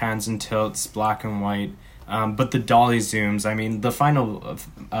 lots of pans and tilts, black and white. But the dolly zooms, I mean, the final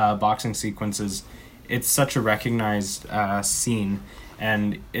boxing sequences, it's such a recognized scene,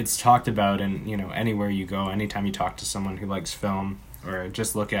 and it's talked about in, anywhere you go, anytime you talk to someone who likes film, or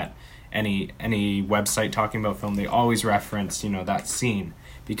just look at any website talking about film, they always reference, that scene,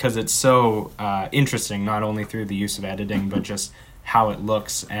 because it's so interesting, not only through the use of editing, but just how it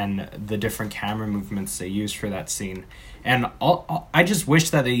looks and the different camera movements they use for that scene. And I just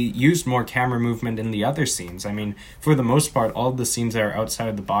wish that they used more camera movement in the other scenes. I mean, for the most part, all of the scenes that are outside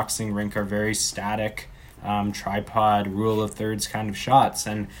of the boxing rink are very static, tripod, rule of thirds kind of shots.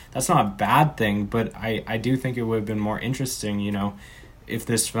 And that's not a bad thing, but I do think it would have been more interesting, if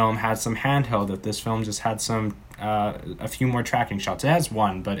this film had some handheld, if this film just had some a few more tracking shots. It has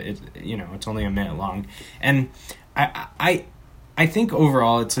one, but it's only a minute long. And I think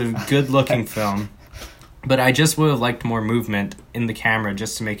overall it's a good looking film. But I just would have liked more movement in the camera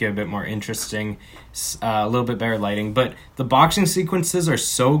just to make it a bit more interesting, a little bit better lighting. But the boxing sequences are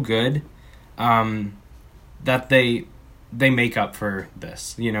so good that they make up for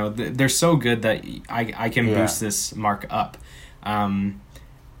this. They're so good that I can boost this mark up. And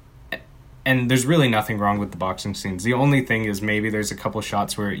there's really nothing wrong with the boxing scenes. The only thing is maybe there's a couple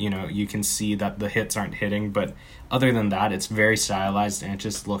shots where, you can see that the hits aren't hitting. But other than that, it's very stylized and it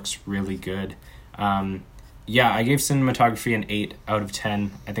just looks really good. I gave cinematography an 8 out of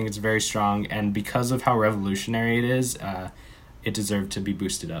 10. I think it's very strong, and because of how revolutionary it is, it deserved to be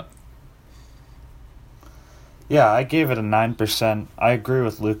boosted up. Yeah, I gave it a 9%. I agree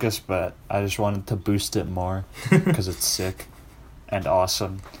with Lucas, but I just wanted to boost it more because it's sick and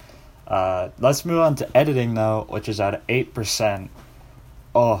awesome. Let's move on to editing, though, which is at 8%.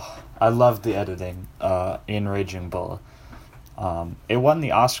 Oh, I love the editing in Raging Bull. It won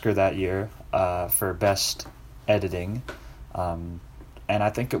the Oscar that year for Best Editing, and I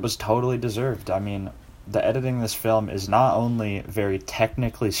think it was totally deserved. I mean, the editing in this film is not only very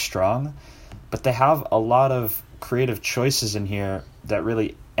technically strong, but they have a lot of creative choices in here that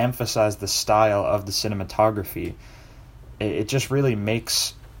really emphasize the style of the cinematography. It just really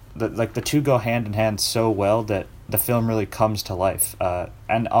makes the two go hand in hand so well that the film really comes to life.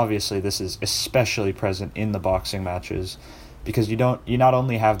 And obviously this is especially present in the boxing matches, because you not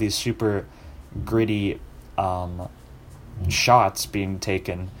only have these super gritty shots being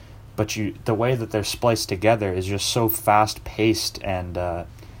taken, but the way that they're spliced together is just so fast paced and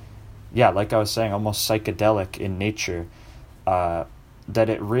like I was saying, almost psychedelic in nature, that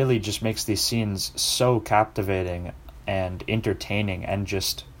it really just makes these scenes so captivating and entertaining and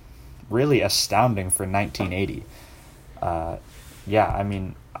just really astounding for 1980. I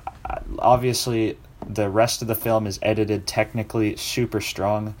mean, obviously the rest of the film is edited technically super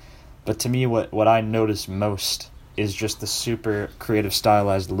strong, but to me what I notice most is just the super creative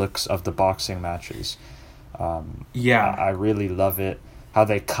stylized looks of the boxing matches. I really love it, how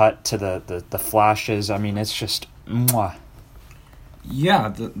they cut to the flashes. I mean, it's just mwah.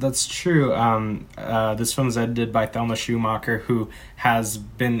 Yeah, that's true. This film is edited by Thelma Schumacher, who has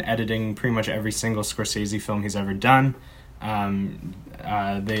been editing pretty much every single Scorsese film he's ever done.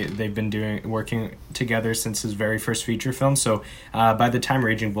 They've been working together since his very first feature film. So by the time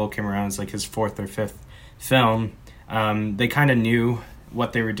Raging Bull came around, it's like his fourth or fifth film. They kind of knew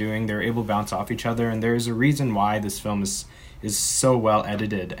what they were doing. They were able to bounce off each other, and there's a reason why this film is so well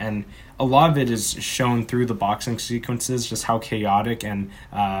edited, and a lot of it is shown through the boxing sequences, just how chaotic and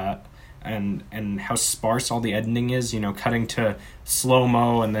how sparse all the editing is. Cutting to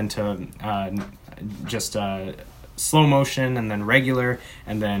slow-mo and then to just slow motion and then regular,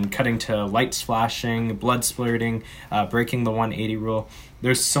 and then cutting to lights flashing, blood splurting, breaking the 180 rule.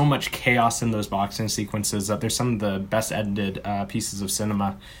 There's so much chaos in those boxing sequences that they're some of the best edited pieces of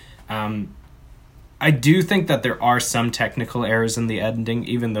cinema. I do think that there are some technical errors in the editing,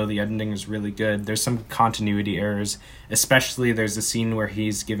 even though the editing is really good. There's some continuity errors, especially there's a scene where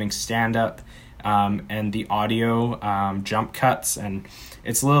he's giving stand-up, and the audio jump cuts, and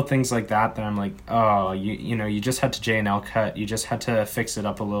it's little things like that I'm like, oh, you just had to J&L cut, you just had to fix it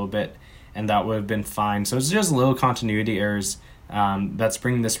up a little bit, and that would have been fine. So it's just little continuity errors that's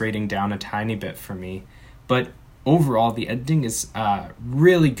bringing this rating down a tiny bit for me. But overall, the editing is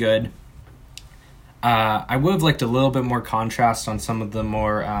really good. I would have liked a little bit more contrast on some of the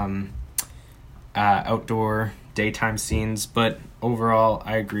more outdoor daytime scenes, but overall,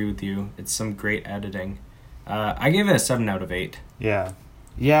 I agree with you. It's some great editing. I gave it a 7 out of 8. Yeah.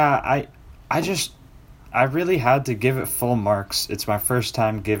 Yeah, I really had to give it full marks. It's my first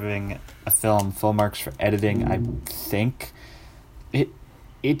time giving a film full marks for editing. I think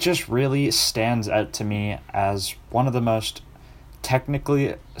it just really stands out to me as one of the most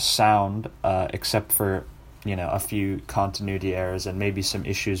technically sound, except for, a few continuity errors and maybe some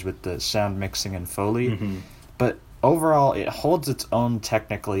issues with the sound mixing and Foley. Mm-hmm. But overall, it holds its own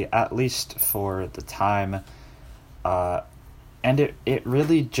technically, at least for the time. And it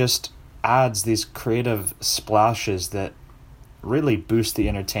really just adds these creative splashes that really boost the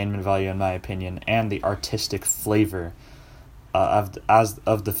entertainment value, in my opinion, and the artistic flavor of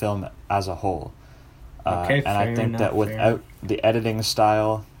the film as a whole. And I think that without the editing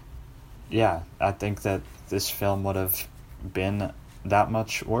style, I think that this film would have been that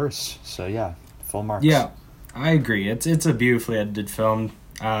much worse. So yeah, full marks. Yeah, I agree. It's a beautifully edited film.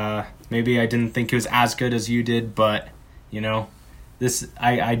 Maybe I didn't think it was as good as you did, but this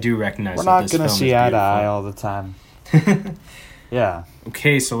I do recognize. We're not gonna see eye to eye all the time. Yeah.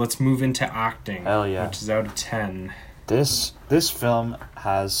 Okay, so let's move into acting. Hell yeah. Which is out of 10. This film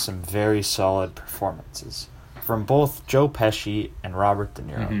has some very solid performances from both Joe Pesci and Robert De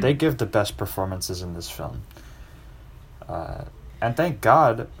Niro. Mm-hmm. They give the best performances in this film. And thank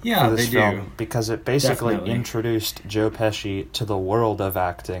God for this film, because it basically introduced Joe Pesci to the world of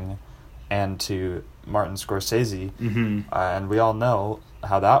acting and to Martin Scorsese. Mm-hmm. And we all know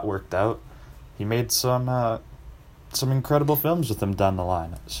how that worked out. He made some incredible films with him down the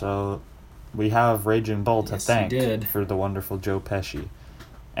line. So we have Raging Bull to thank for the wonderful Joe Pesci.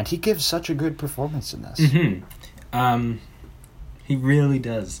 And he gives such a good performance in this. Mm-hmm. He really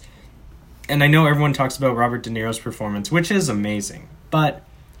does. And I know everyone talks about Robert De Niro's performance, which is amazing. But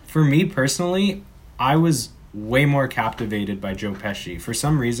for me personally, I was way more captivated by Joe Pesci. For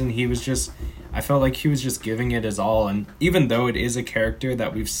some reason, I felt like he was just giving it his all. And even though it is a character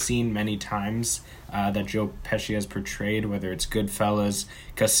that we've seen many times, that Joe Pesci has portrayed, whether it's Goodfellas,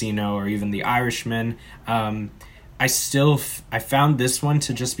 Casino, or even The Irishman, I found this one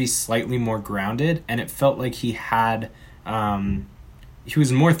to just be slightly more grounded, and it felt like he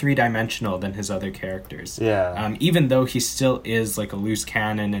was more three-dimensional than his other characters. Yeah. Even though he still is like a loose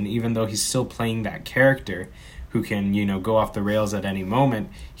cannon, and even though he's still playing that character who can, go off the rails at any moment,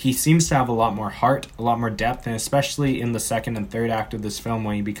 he seems to have a lot more heart, a lot more depth, and especially in the second and third act of this film,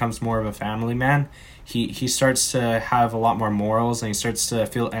 when he becomes more of a family man, he starts to have a lot more morals, and he starts to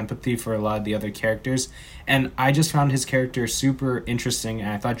feel empathy for a lot of the other characters. And I just found his character super interesting, and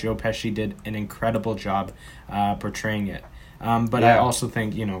I thought Joe Pesci did an incredible job portraying it. But I also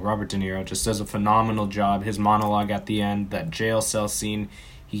think, Robert De Niro just does a phenomenal job. His monologue at the end, that jail cell scene,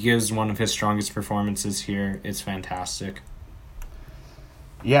 he gives one of his strongest performances here. It's fantastic.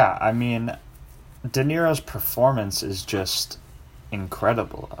 Yeah, I mean, De Niro's performance is just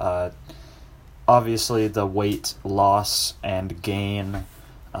incredible. Obviously, the weight loss and gain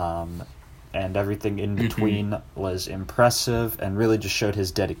and everything in between was impressive and really just showed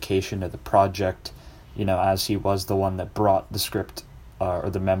his dedication to the project, as he was the one that brought the script or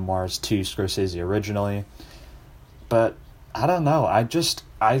the memoirs to Scorsese originally. But I don't know.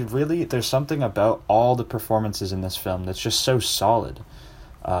 There's something about all the performances in this film that's just so solid.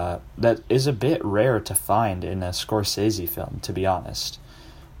 That is a bit rare to find in a Scorsese film, to be honest.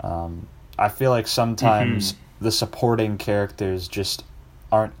 I feel like sometimes the supporting characters just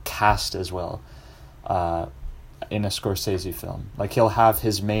aren't cast as well in a Scorsese film. Like, he'll have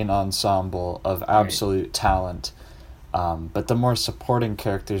his main ensemble of absolute talent, but the more supporting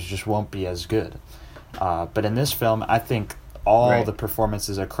characters just won't be as good. But in this film, I think all the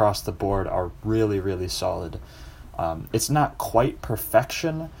performances across the board are really, really solid. It's not quite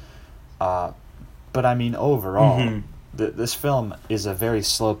perfection, but I mean, overall, this film is a very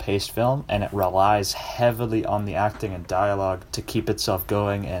slow-paced film, and it relies heavily on the acting and dialogue to keep itself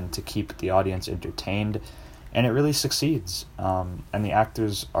going and to keep the audience entertained, and it really succeeds. And the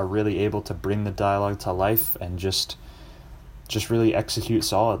actors are really able to bring the dialogue to life and just really execute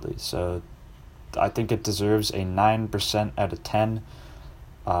solidly. So I think it deserves a 9% out of 10.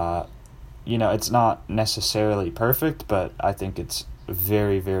 It's not necessarily perfect, but I think it's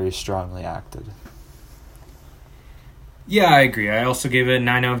very, very strongly acted. Yeah, I agree. I also gave it a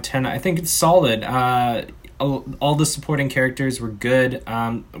 9 out of 10. I think it's solid. All the supporting characters were good.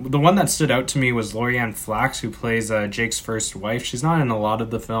 The one that stood out to me was Lorianne Flax, who plays Jake's first wife. She's not in a lot of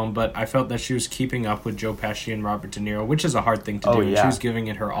the film, but I felt that she was keeping up with Joe Pesci and Robert De Niro, which is a hard thing to do. Yeah. And she was giving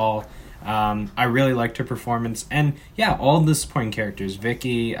it her all. I really liked her performance. And yeah, all the supporting characters,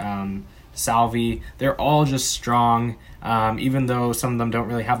 Vicky, Salvi, they're all just strong. Even though some of them don't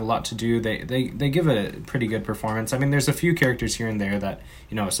really have a lot to do, they give a pretty good performance. I mean, there's a few characters here and there that,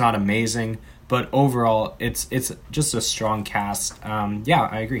 it's not amazing, but overall, it's just a strong cast. Yeah,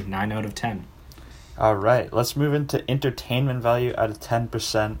 I agree, 9 out of 10. All right, let's move into entertainment value out of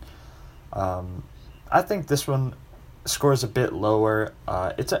 10%. I think this one scores a bit lower.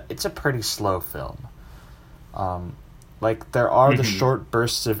 It's a pretty slow film. Like, there are the short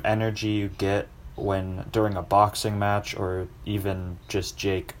bursts of energy you get when during a boxing match, or even just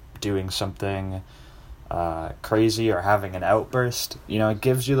Jake doing something crazy or having an outburst. It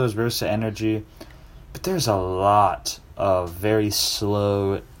gives you those bursts of energy, but there's a lot of very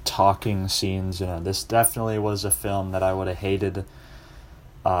slow talking scenes. This definitely was a film that I would have hated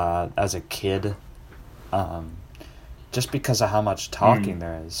as a kid, just because of how much talking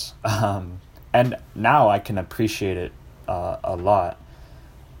there is. And now I can appreciate it a lot,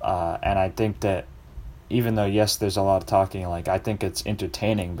 and I think that even though, yes, there's a lot of talking, like, I think it's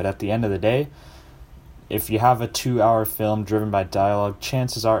entertaining, but at the end of the day, if you have a 2-hour film driven by dialogue,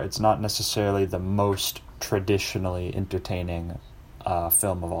 chances are it's not necessarily the most traditionally entertaining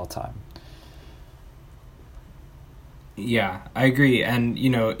film of all time. Yeah, I agree. And,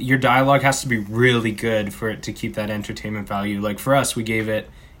 your dialogue has to be really good for it to keep that entertainment value. Like, for us, we gave it,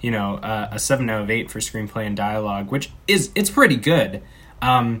 a 7 out of 8 for screenplay and dialogue, which it's pretty good.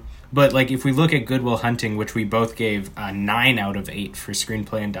 But, like, if we look at Good Will Hunting, which we both gave a 9 out of 8 for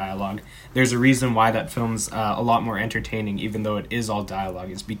screenplay and dialogue, there's a reason why that film's a lot more entertaining, even though it is all dialogue.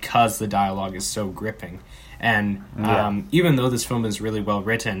 It's because the dialogue is so gripping. And even though this film is really well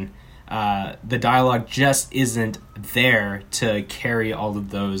written, the dialogue just isn't there to carry all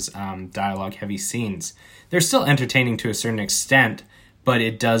of those dialogue-heavy scenes. They're still entertaining to a certain extent, but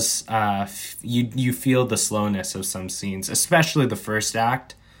it does, you feel the slowness of some scenes, especially the first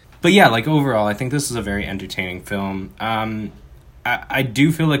act. But yeah, like, overall, I think this is a very entertaining film. I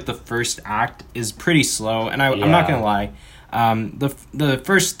do feel like the first act is pretty slow, and I'm not going to lie. The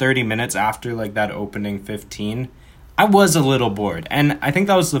first 30 minutes after, like, that opening 15, I was a little bored. And I think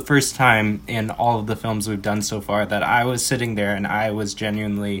that was the first time in all of the films we've done so far that I was sitting there and I was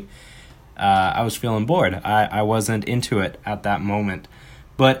genuinely, I was feeling bored. I wasn't into it at that moment.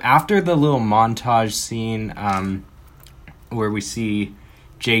 But after the little montage scene where we see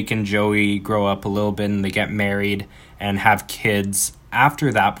Jake and Joey grow up a little bit and they get married and have kids,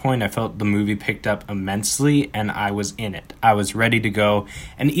 after that point, I felt the movie picked up immensely and I was in it. I was ready to go.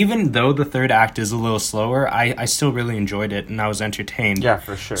 And even though the third act is a little slower, I still really enjoyed it and I was entertained. Yeah,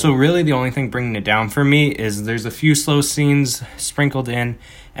 for sure. So really the only thing bringing it down for me is there's a few slow scenes sprinkled in,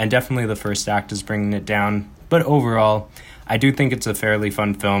 and definitely the first act is bringing it down. But overall, I do think it's a fairly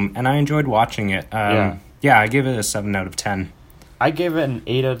fun film and I enjoyed watching it. Yeah, I give it a 7 out of 10. I gave it an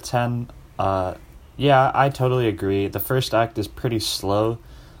 8 out of 10. Yeah, I totally agree. The first act is pretty slow.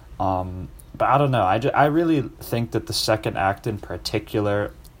 But I don't know. I really think that the second act in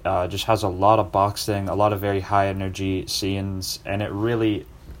particular just has a lot of boxing, a lot of very high energy scenes, and it really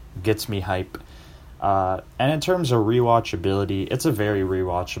gets me hype. And in terms of rewatchability, it's a very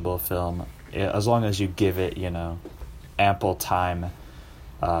rewatchable film, as long as you give it, ample time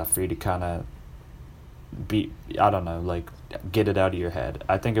for you to kind of get it out of your head.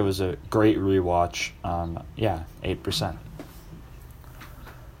 I think it was a great rewatch. 8%.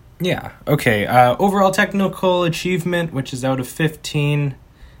 Yeah, okay. Overall technical achievement, which is out of 15.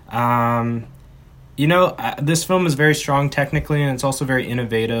 This film is very strong technically, and it's also very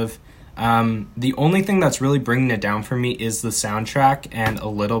innovative. The only thing that's really bringing it down for me is the soundtrack and a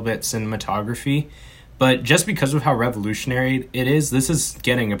little bit cinematography. But just because of how revolutionary it is, this is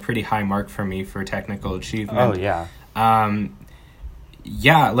getting a pretty high mark for me for technical achievement. Oh,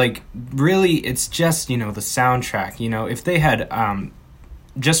 yeah. Like, really, it's just, the soundtrack. If they had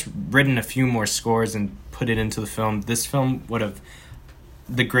just written a few more scores and put it into the film, this film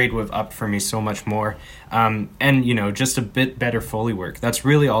the grade would have upped for me so much more. And, just a bit better Foley work. That's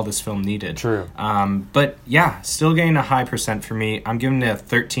really all this film needed. True. But yeah, still getting a high percent for me. I'm giving it a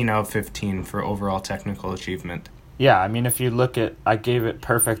 13 out of 15 for overall technical achievement. Yeah, I mean, if you look at, I gave it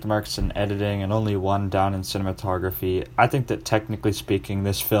perfect marks in editing and only 1 down in cinematography. I think that technically speaking,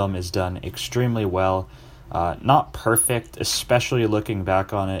 this film is done extremely well. Not perfect, especially looking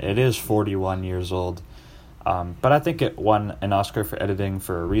back on it. It is 41 years old. But I think it won an Oscar for editing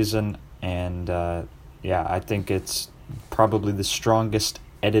for a reason. And I think it's probably the strongest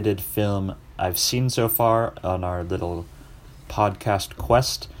edited film I've seen so far on our little podcast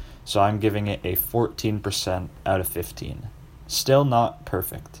quest. So I'm giving it a 14% out of 15. Still not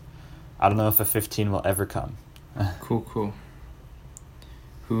perfect. I don't know if a 15 will ever come. Cool.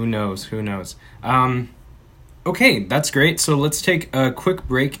 Who knows? Okay, that's great. So let's take a quick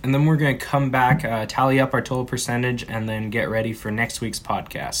break, and then we're going to come back, tally up our total percentage, and then get ready for next week's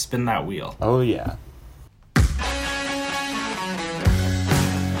podcast. Spin that wheel. Oh, yeah.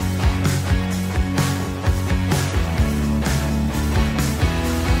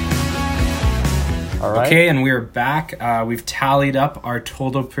 All right. Okay, and we're back. We've tallied up our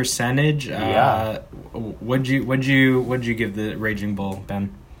total percentage. What'd you give the Raging Bull,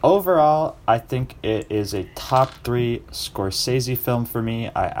 Ben? Overall, I think it is a top 3 Scorsese film for me.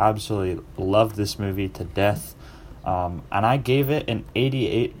 I absolutely love this movie to death. And I gave it an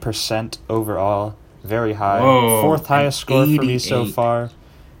 88% overall. Very high. Whoa, 4th highest score for me so 88. far.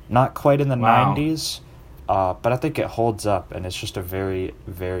 Not quite in the Wow. 90s, but I think it holds up, and it's just a very,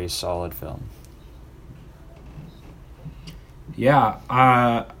 very solid film.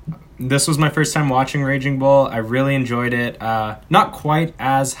 Yeah, this was my first time watching Raging Bull. I really enjoyed it. Not quite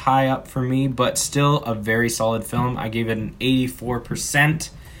as high up for me, but still a very solid film. I gave it an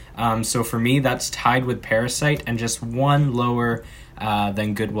 84%. So for me, that's tied with Parasite and just one lower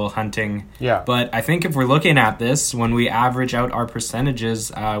than Good Will Hunting. Yeah. But I think if we're looking at this, when we average out our percentages,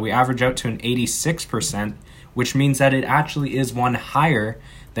 we average out to an 86%, which means that it actually is one higher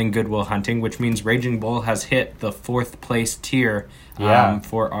than Good Will Hunting, which means Raging Bull has hit the 4th place tier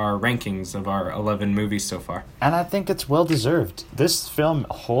for our rankings of our 11 movies so far. And I think it's well deserved. This film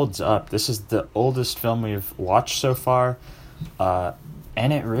holds up. This is the oldest film we've watched so far, and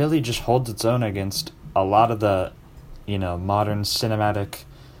it really just holds its own against a lot of the, modern cinematic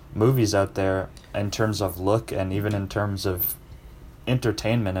movies out there in terms of look and even in terms of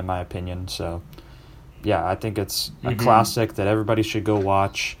entertainment, in my opinion. So, yeah, I think it's a classic that everybody should go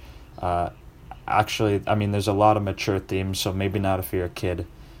watch. Actually, I mean, there's a lot of mature themes, so maybe not if you're a kid.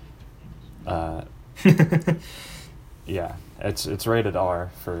 Yeah, it's rated R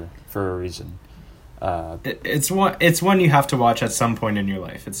for a reason. It's one you have to watch at some point in your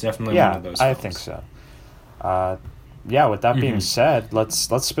life. It's definitely one of those films. I think so. Yeah, with that being said, let's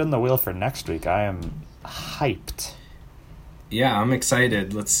spin the wheel for next week. I am hyped. Yeah, I'm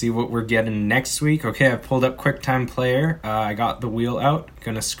excited. Let's see what we're getting next week. Okay, I've pulled up QuickTime Player. I got the wheel out.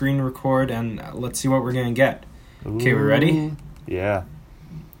 Gonna screen record, and let's see what we're gonna get. Okay, we ready? Yeah.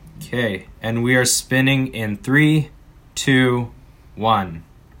 Okay, and we are spinning in 3, 2, 1.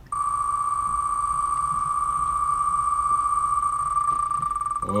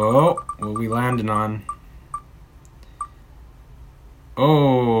 Whoa, what are we landing on?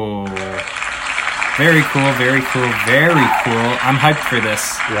 Oh, very cool. I'm hyped for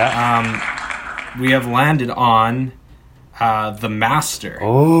this. Yeah. We have landed on The Master.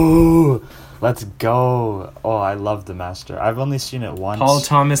 Oh, let's go. Oh, I love The Master. I've only seen it once. Paul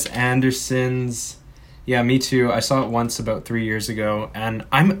Thomas Anderson's. Yeah, me too. I saw it once about 3 years ago, and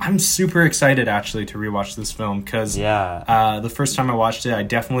I'm super excited actually to rewatch this film because the first time I watched it, I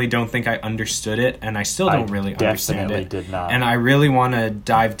definitely don't think I understood it, and I still don't really understand it. Did not. And I really want to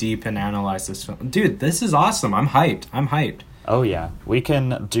dive deep and analyze this film. Dude, this is awesome. I'm hyped. Oh yeah, we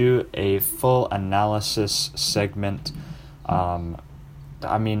can do a full analysis segment.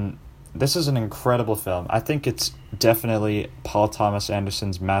 I mean, this is an incredible film. I think it's definitely Paul Thomas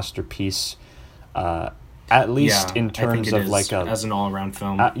Anderson's masterpiece. At least in terms of as an all-around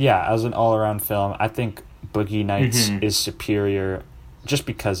film. As an all-around film, I think Boogie Nights is superior, just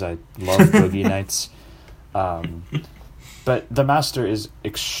because I love Boogie Nights. But The Master is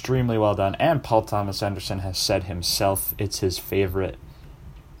extremely well done, and Paul Thomas Anderson has said himself it's his favorite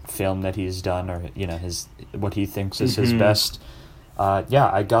film that he's done, or his what he thinks is his best.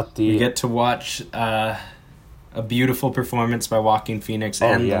 I got the. We get to watch a beautiful performance by Joaquin Phoenix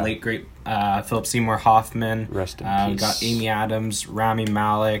the late great Philip Seymour Hoffman. Rest in We peace. got Amy Adams, Rami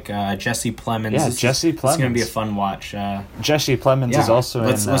Malek, Jesse Plemons. Yeah, Jesse Plemons. It's going to be a fun watch. Jesse Plemons is also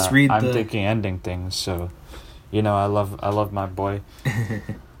let's in read I'm Thinking Ending Things, so I love my boy.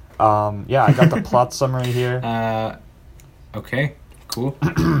 I got the plot summary here. Okay, cool.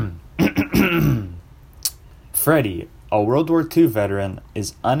 Freddy, a World War II veteran,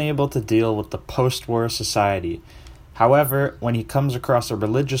 is unable to deal with the post-war society. However, when he comes across a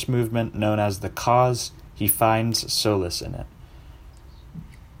religious movement known as the Cause, he finds solace in it.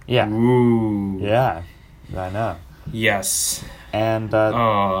 Yeah. Ooh. Yeah, I know. Yes. And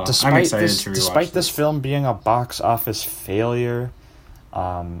I'm excited to rewatch despite this film being a box office failure,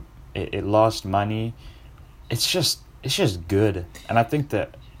 it lost money. It's just good, and I think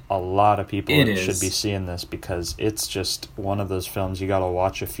that a lot of people should be seeing this because it's just one of those films you gotta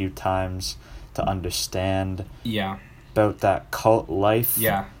watch a few times to understand. Yeah. About that cult life.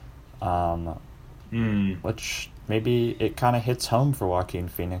 Yeah. which maybe it kind of hits home for Joaquin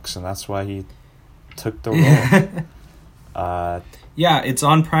Phoenix, and that's why he took the role. Yeah, it's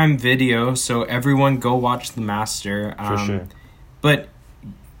on Prime Video, so everyone go watch The Master. For sure. But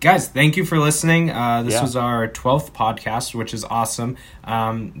guys, thank you for listening. This was our 12th podcast, which is awesome.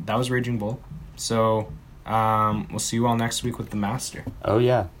 That was Raging Bull. So we'll see you all next week with The Master. Oh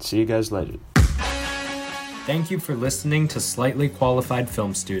yeah, see you guys later. Thank you for listening to Slightly Qualified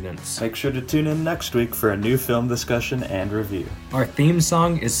Film Students. Make sure to tune in next week for a new film discussion and review. Our theme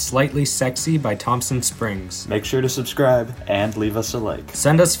song is Slightly Sexy by Thompson Springs. Make sure to subscribe and leave us a like.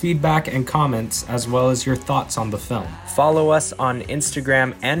 Send us feedback and comments as well as your thoughts on the film. Follow us on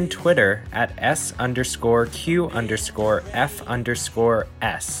Instagram and Twitter at S_Q_F_S.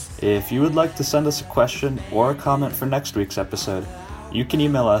 If you would like to send us a question or a comment for next week's episode, you can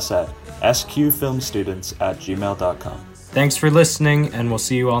email us at sqfilmstudents@gmail.com. Thanks for listening, and we'll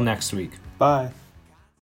see you all next week. Bye.